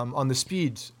the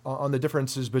speeds, on the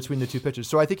differences between the two pitches.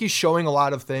 So I think he's showing a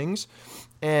lot of things,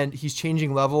 and he's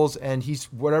changing levels, and he's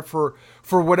whatever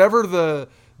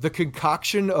the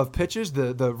concoction of pitches,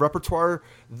 the repertoire,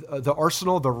 the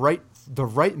arsenal, the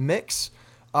right mix,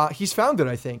 he's found it,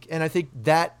 I think. And I think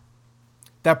that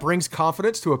brings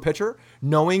confidence to a pitcher,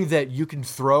 knowing that you can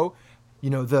throw,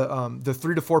 the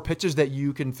 3 to 4 pitches that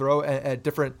you can throw at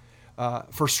different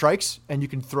for strikes, and you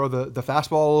can throw the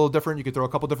fastball a little different. You can throw a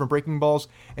couple different breaking balls,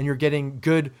 and you're getting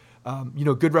good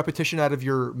repetition out of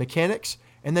your mechanics,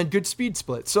 and then good speed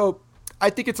split. So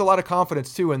I think it's a lot of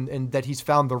confidence too, and that he's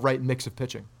found the right mix of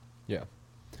pitching. Yeah.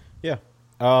 Yeah.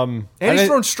 And he's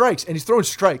throwing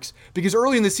strikes because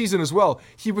early in the season as well,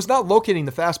 he was not locating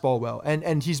the fastball well.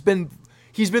 And he's been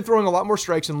he's been throwing a lot more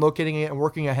strikes and locating it and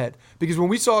working ahead. Because when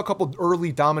we saw a couple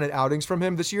early dominant outings from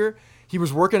him this year, he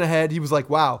was working ahead. He was like,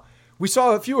 wow. We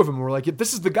saw a few of them. We're like,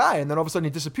 this is the guy. And then all of a sudden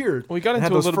he disappeared. Well, he got into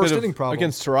a little bit of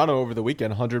against Toronto over the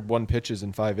weekend, 101 pitches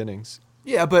in 5 innings.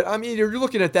 Yeah, but I mean, you're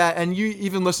looking at that, and you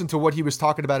even listen to what he was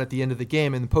talking about at the end of the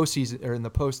game in the postseason or in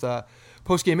the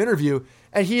post-game interview,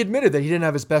 and he admitted that he didn't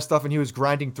have his best stuff and he was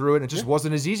grinding through it, and it just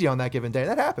wasn't as easy on that given day.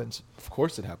 That happens. Of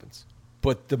course it happens.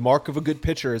 But the mark of a good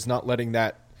pitcher is not letting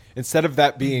that, instead of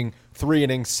that being 3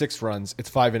 innings, 6 runs, it's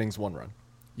 5 innings, 1 run.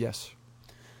 Yes.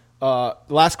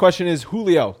 Last question is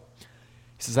Julio.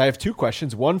 He says, I have 2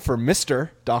 questions. One for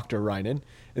Mr. Dr. Reinen.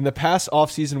 In the past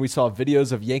offseason, we saw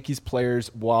videos of Yankees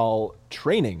players while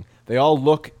training. They all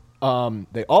look in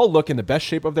the best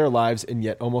shape of their lives, and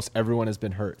yet almost everyone has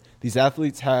been hurt. These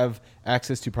athletes have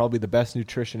access to probably the best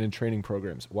nutrition and training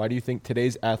programs. Why do you think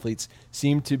today's athletes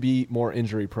seem to be more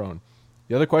injury prone?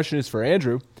 The other question is for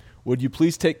Andrew. Would you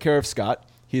please take care of Scott?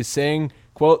 He is saying,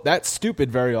 quote, that's stupid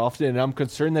very often, and I'm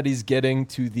concerned that he's getting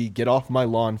to the get off my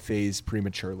lawn phase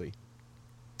prematurely.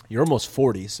 You're almost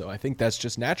 40, so I think that's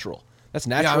just natural. That's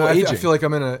natural aging. I feel like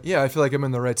I'm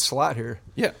in the right slot here.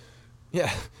 Yeah.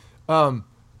 Yeah.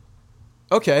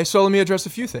 Okay, so let me address a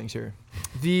few things here.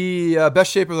 The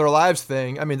best shape of their lives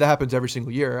thing, I mean, that happens every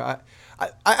single year.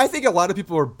 I think a lot of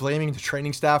people are blaming the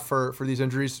training staff for these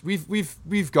injuries.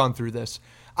 We've gone through this.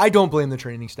 I don't blame the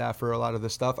training staff for a lot of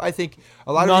this stuff. I think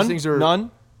a lot of these things are...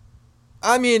 None?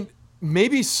 I mean...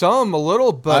 Maybe some, a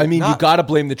little, but you got to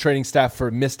blame the training staff for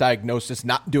misdiagnosis,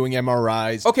 not doing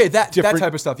MRIs. Okay, that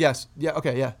type of stuff, yes. Yeah,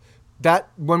 okay, yeah. That,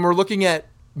 when we're looking at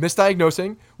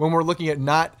misdiagnosing, when we're looking at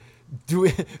not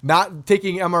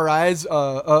taking MRIs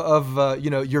of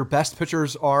your best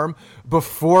pitcher's arm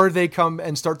before they come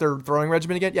and start their throwing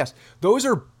regimen again, yes, those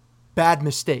are bad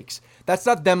mistakes. That's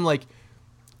not them, like,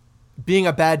 being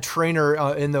a bad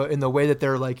trainer in the way that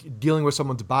they're like dealing with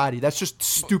someone's body. That's just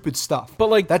stupid stuff. But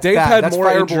like that's they've bad. had that's more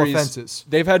fireable injuries. Offenses.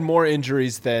 They've had more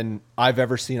injuries than I've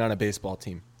ever seen on a baseball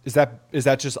team. Is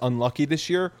that just unlucky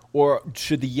this year, or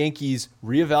should the Yankees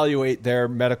reevaluate their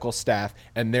medical staff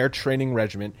and their training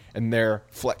regimen and their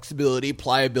flexibility,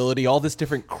 pliability, all this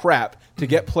different crap to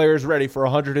get players ready for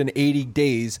 180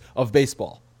 days of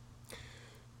baseball?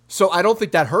 So I don't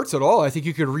think that hurts at all. I think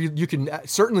you can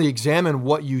certainly examine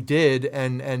what you did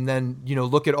and then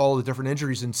look at all the different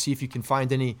injuries and see if you can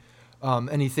find any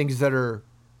things that are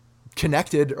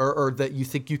connected or that you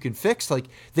think you can fix. Like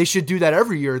they should do that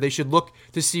every year. They should look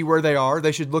to see where they are.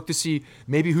 They should look to see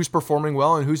maybe who's performing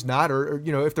well and who's not, or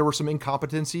if there were some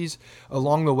incompetencies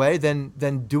along the way,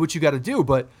 then do what you got to do.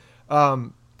 But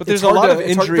there's a lot of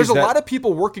injuries. There's a lot of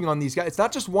people working on these guys. It's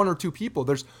not just 1 or 2 people.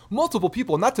 There's multiple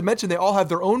people, not to mention they all have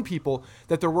their own people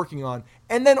that they're working on.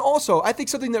 And then also, I think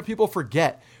something that people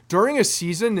forget during a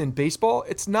season in baseball,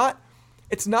 it's a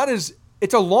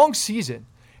long season.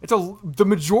 It's the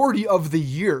majority of the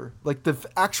year, like the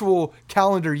actual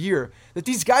calendar year, that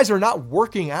these guys are not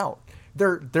working out.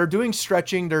 They're doing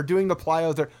stretching, they're doing the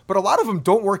plyos, but a lot of them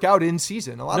don't work out in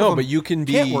season. A lot of them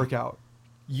can't work out.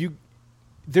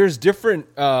 There's different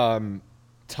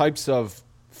types of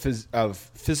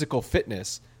physical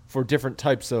fitness for different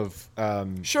types of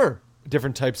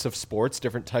different types of sports,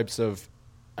 different types of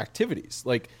activities.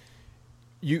 Like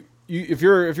if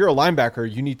you're a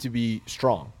linebacker, you need to be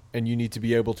strong and you need to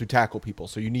be able to tackle people.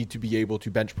 So you need to be able to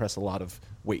bench press a lot of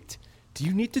weight. Do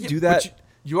you need to do that?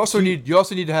 You also need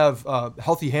to have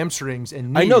healthy hamstrings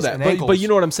and knees. I know that, and ankles. But you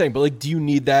know what I'm saying. But like, do you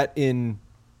need that in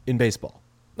baseball?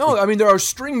 No, I mean there are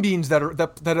string beans that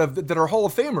are Hall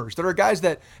of Famers. There are guys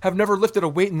that have never lifted a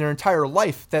weight in their entire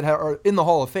life that are in the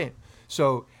Hall of Fame.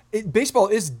 So baseball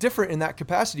is different in that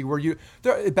capacity.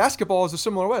 Basketball is a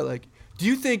similar way. Like, do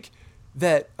you think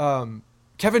that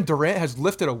Kevin Durant has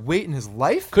lifted a weight in his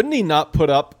life? Couldn't he not put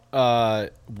up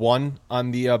 1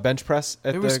 on the bench press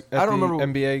at the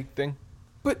NBA thing?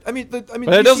 But I mean, but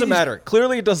it doesn't matter.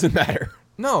 Clearly, it doesn't matter.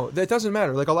 No, that doesn't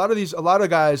matter. Like a lot of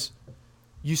guys.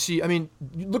 You see, I mean,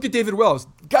 you look at David Wells.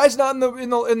 Guy's not in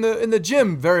the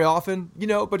gym very often,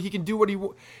 but he can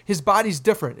do his body's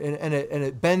different and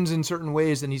it bends in certain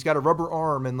ways, and he's got a rubber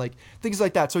arm and like things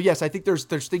like that. So yes, I think there's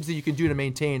things that you can do to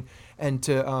maintain and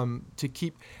to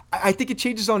keep. I think it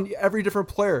changes on every different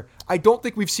player. I don't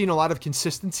think we've seen a lot of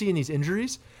consistency in these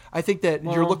injuries. I think that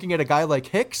you're looking at a guy like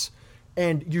Hicks,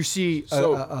 and you see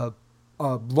a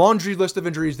laundry list of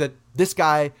injuries that this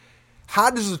guy. How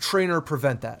does a trainer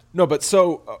prevent that? No, but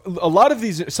so a lot of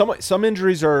these, some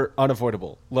injuries are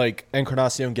unavoidable, like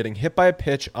Encarnacion getting hit by a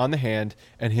pitch on the hand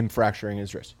and him fracturing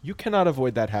his wrist. You cannot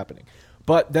avoid that happening.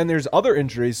 But then there's other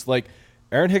injuries like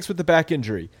Aaron Hicks with the back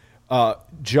injury,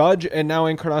 Judge and now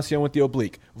Encarnacion with the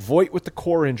oblique. Voit with the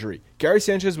core injury. Gary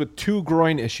Sanchez with 2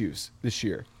 groin issues this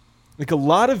year. Like, a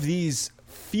lot of these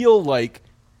feel like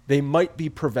they might be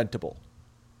preventable.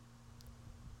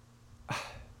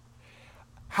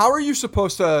 How are you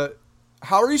supposed to,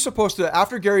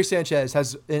 after Gary Sanchez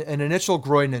has an initial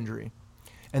groin injury,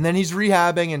 and then he's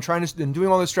rehabbing and doing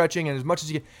all the stretching and as much as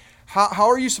he can, how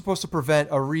are you supposed to prevent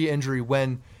a re-injury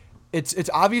when it's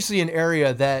obviously an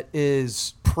area that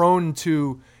is prone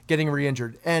to getting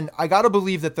re-injured? And I got to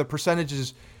believe that the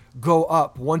percentages go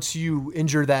up once you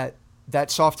injure that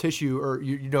soft tissue, or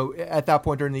you know, at that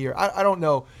point during the year. I don't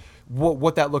know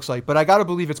what that looks like, but I got to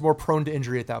believe it's more prone to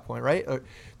injury at that point, right?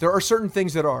 There are certain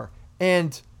things that are,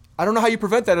 and I don't know how you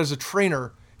prevent that as a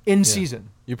trainer in season.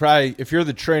 You probably, if you're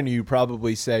the trainer, you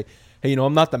probably say, hey, you know,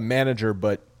 I'm not the manager,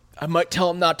 but I might tell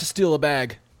him not to steal a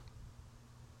bag.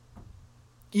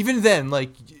 Even then,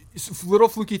 like, little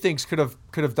fluky things could have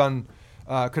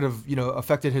you know,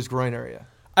 affected his groin area.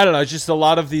 I don't know. It's just a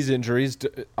lot of these injuries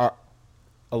to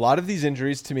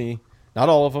me, not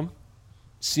all of them,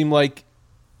 seem like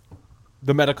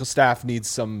the medical staff has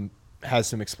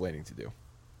some explaining to do.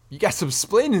 You got some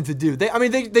explaining to do.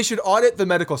 They should audit the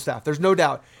medical staff. There's no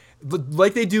doubt,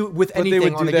 like they do with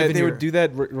anything on a given year. They would do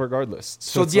that regardless.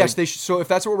 So yes, they should. So if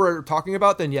that's what we're talking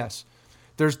about, then yes,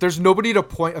 there's nobody to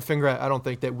point a finger at. I don't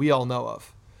think that we all know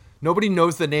of. Nobody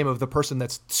knows the name of the person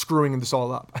that's screwing this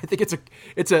all up. I think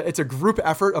it's a group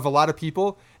effort of a lot of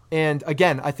people. And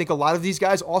again, I think a lot of these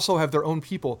guys also have their own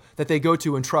people that they go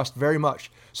to and trust very much.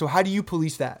 So how do you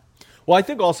police that? Well, I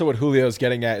think also what Julio's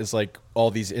getting at is like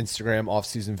all these Instagram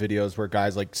off-season videos where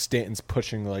guys like Stanton's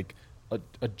pushing like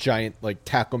a giant like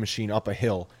tackle machine up a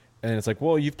hill. And it's like,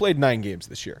 well, you've played 9 games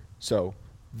this year. So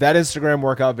that Instagram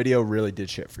workout video really did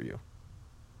shit for you.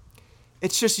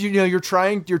 It's just, you know, you're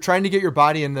trying to get your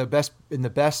body in the best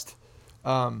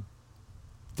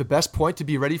point to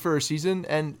be ready for a season,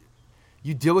 and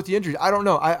you deal with the injuries. I don't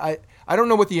know. I don't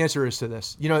know what the answer is to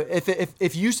this. You know,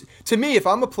 if you, to me, if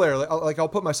I'm a player, like I'll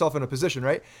put myself in a position,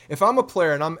 right? If I'm a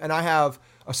player and I have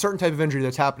a certain type of injury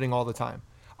that's happening all the time,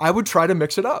 I would try to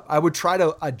mix it up. I would try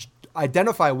to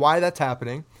identify why that's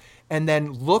happening, and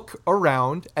then look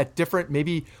around at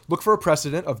maybe look for a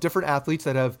precedent of different athletes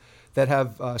that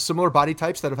have similar body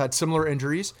types, that have had similar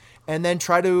injuries, and then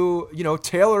try to, you know,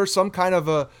 tailor some kind of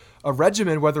a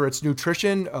regimen, whether it's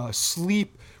nutrition,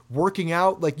 sleep, working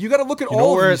out. Like, you got to look at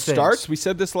all of these things. Where it starts, we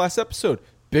said this last episode,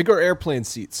 bigger airplane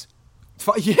seats.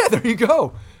 Yeah, there you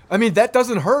go. I mean, that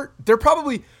doesn't hurt. They're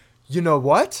probably, you know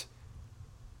what?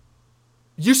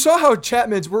 You saw how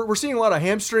Chapman's, we're seeing a lot of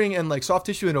hamstring and like soft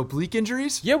tissue and oblique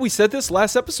injuries. Yeah, we said this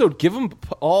last episode. Give them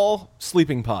all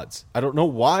sleeping pods. I don't know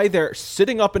why they're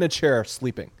sitting up in a chair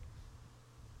sleeping.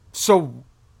 So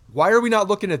why are we not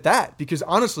looking at that? Because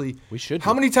honestly, we should.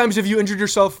 How many times have you injured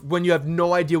yourself when you have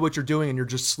no idea what you're doing and you're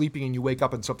just sleeping and you wake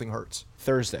up and something hurts?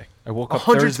 Thursday. I woke up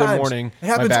Thursday morning. It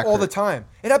happens all the time.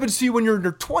 It happens to you when you're in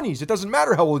your 20s. It doesn't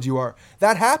matter how old you are.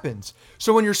 That happens.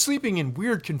 So when you're sleeping in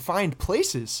weird confined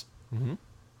places,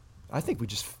 I think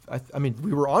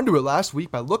we were onto it last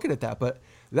week by looking at that, but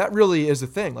that really is the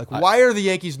thing. Like, why are the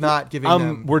Yankees not giving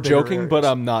them? We're joking, areas? But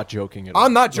I'm not joking at all.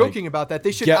 I'm not joking about that.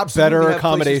 They should get absolutely better have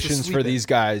accommodations for in. these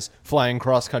guys flying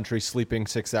cross country, sleeping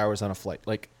 6 hours on a flight.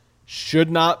 Like, should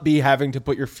not be having to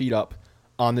put your feet up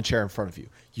on the chair in front of you.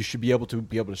 You should be able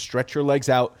to stretch your legs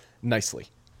out nicely.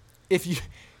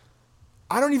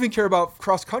 I don't even care about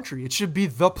cross country. It should be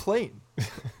the plane.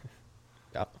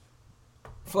 Yeah.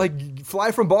 Like,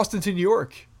 fly from Boston to New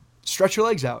York. Stretch your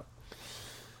legs out.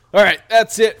 All right,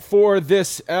 that's it for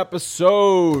this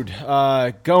episode.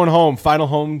 Going home, final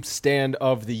home stand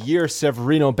of the year.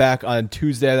 Severino back on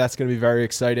Tuesday. That's going to be very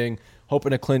exciting.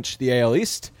 Hoping to clinch the AL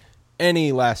East.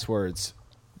 Any last words,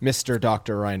 Mr.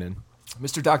 Dr. Reinen?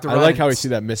 Mr. Dr. Reinen. I like how we see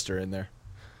that Mr. in there.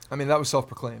 I mean, that was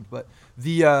self-proclaimed. But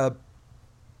the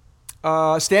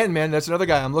Stanton, man, that's another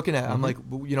guy I'm looking at. I'm like,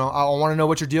 you know, I want to know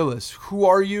what your deal is. Who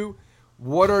are you?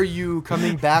 What are you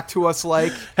coming back to us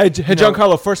like? Hey,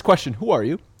 Giancarlo, first question. Who are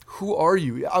you? Who are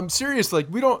you? I'm serious. Like,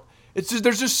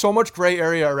 there's just so much gray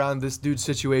area around this dude's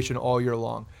situation all year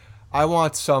long. I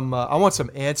want some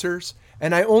answers.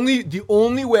 And the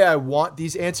only way I want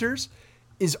these answers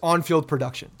is on-field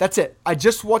production. That's it. I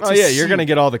just want to see. You're going to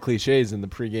get all the cliches in the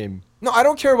pregame. No, I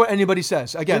don't care what anybody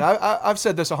says. Again, I've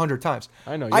said this 100 times.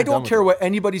 I know. I don't care what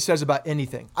anybody says about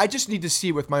anything. I just need to see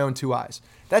it with my own 2 eyes.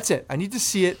 That's it. I need to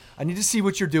see it. I need to see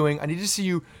what you're doing. I need to see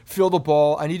you feel the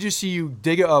ball. I need to see you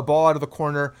dig a ball out of the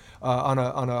corner on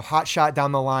a hot shot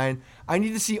down the line. I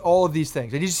need to see all of these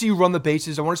things. I need to see you run the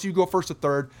bases. I want to see you go first to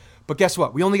third. But guess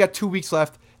what? We only got 2 weeks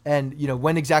left, and you know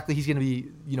when exactly he's going to be.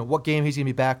 You know what game he's going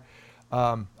to be back.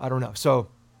 I don't know. So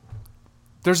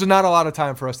there's not a lot of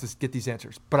time for us to get these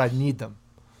answers, but I need them.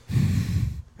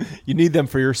 You need them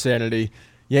for your sanity.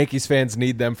 Yankees fans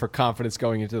need them for confidence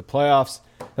going into the playoffs.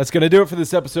 That's going to do it for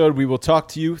this episode. We will talk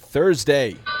to you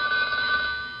Thursday.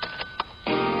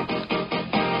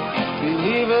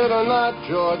 Believe it or not,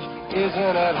 George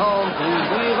isn't at home. Please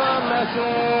leave a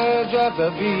message at the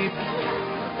beep.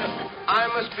 I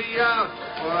must be out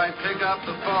before I pick up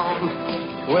the phone.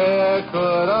 Where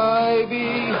could I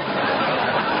be?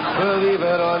 Believe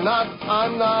it or not,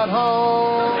 I'm not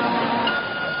home.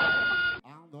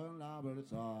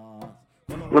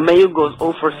 LeMayu goes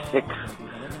 0 for 6.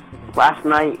 Last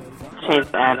night,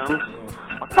 Chance Adams.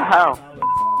 What the hell?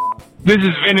 This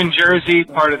is Vin in Jersey,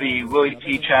 part of the Willie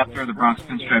T chapter of the Bronx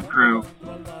Pinstripe crew.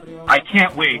 I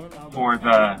can't wait for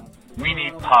the We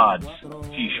Need Pods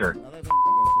t-shirt.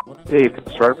 Hey,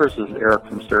 Pinstripers, this is Eric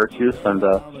from Syracuse, and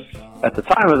at the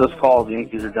time of this call, the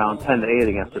Yankees are down 10-8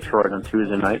 against Detroit on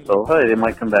Tuesday night, so hey, they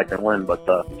might come back and win, but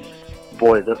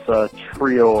boy, this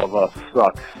trio of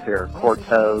sucks here.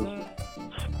 Cortez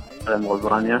and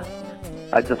Lasagna.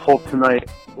 I just hope tonight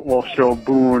will show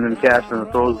Boone and Cashman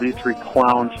that these three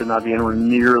clowns should not be anywhere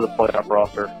near the playoff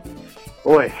roster.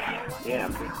 Boy,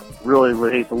 damn. Really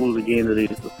would hate to lose a game to these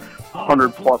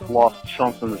 100-plus lost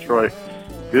chumps in Detroit.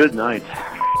 Good night.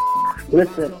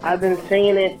 Listen, I've been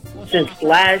saying it since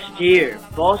last year.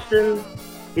 Boston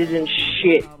isn't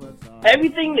shit.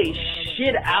 Everything they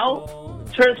shit out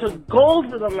turned to gold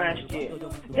for them last year.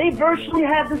 They virtually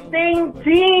had the same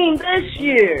team this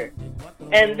year.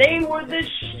 And they were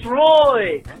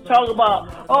destroyed. Talk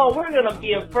about, oh, we're going to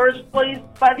be in first place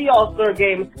by the All-Star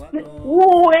game.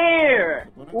 Where?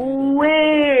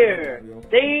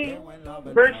 They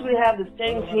virtually have the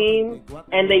same team,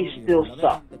 and they still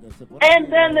suck. And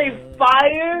then they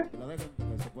fire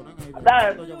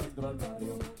that.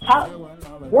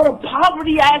 What a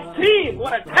poverty-ass team.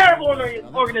 What a terrible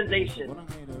organization.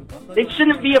 They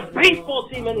shouldn't be a baseball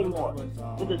team anymore.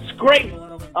 The disgrace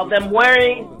of them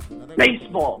wearing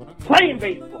baseball, playing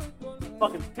baseball.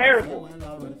 Fucking terrible.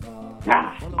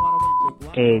 Ah.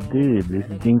 Hey dude, this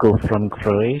is Dingo from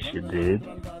Croatia, dude.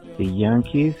 The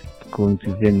Yankees going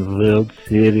to win World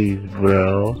Series,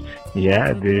 bro.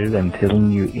 Yeah, dude, I'm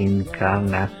telling you,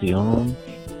 Encarnacion,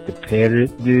 the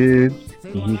parrot, dude.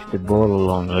 He hits the ball a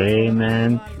long way,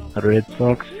 man. Red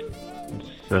Sox,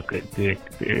 suck a dick,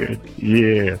 dude.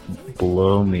 Yeah,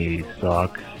 blow me,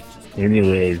 Sox.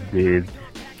 Anyways, dude,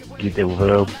 get the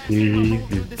World Series,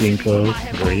 this Dinko,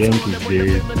 the Yankees,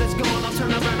 dude.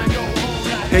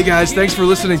 Hey guys, thanks for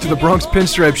listening to the Bronx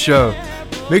Pinstripe Show.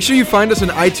 Make sure you find us on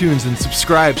iTunes and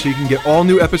subscribe so you can get all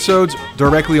new episodes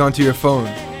directly onto your phone.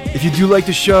 If you do like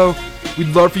the show, we'd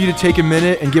love for you to take a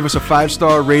minute and give us a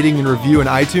 5-star rating and review on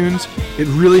iTunes. It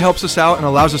really helps us out and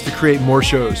allows us to create more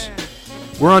shows.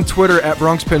 We're on Twitter at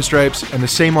Bronx Pinstripes and the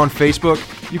same on Facebook.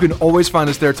 You can always find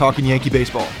us there talking Yankee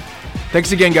baseball.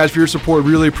 Thanks again, guys, for your support.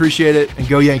 Really appreciate it, and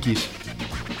go Yankees.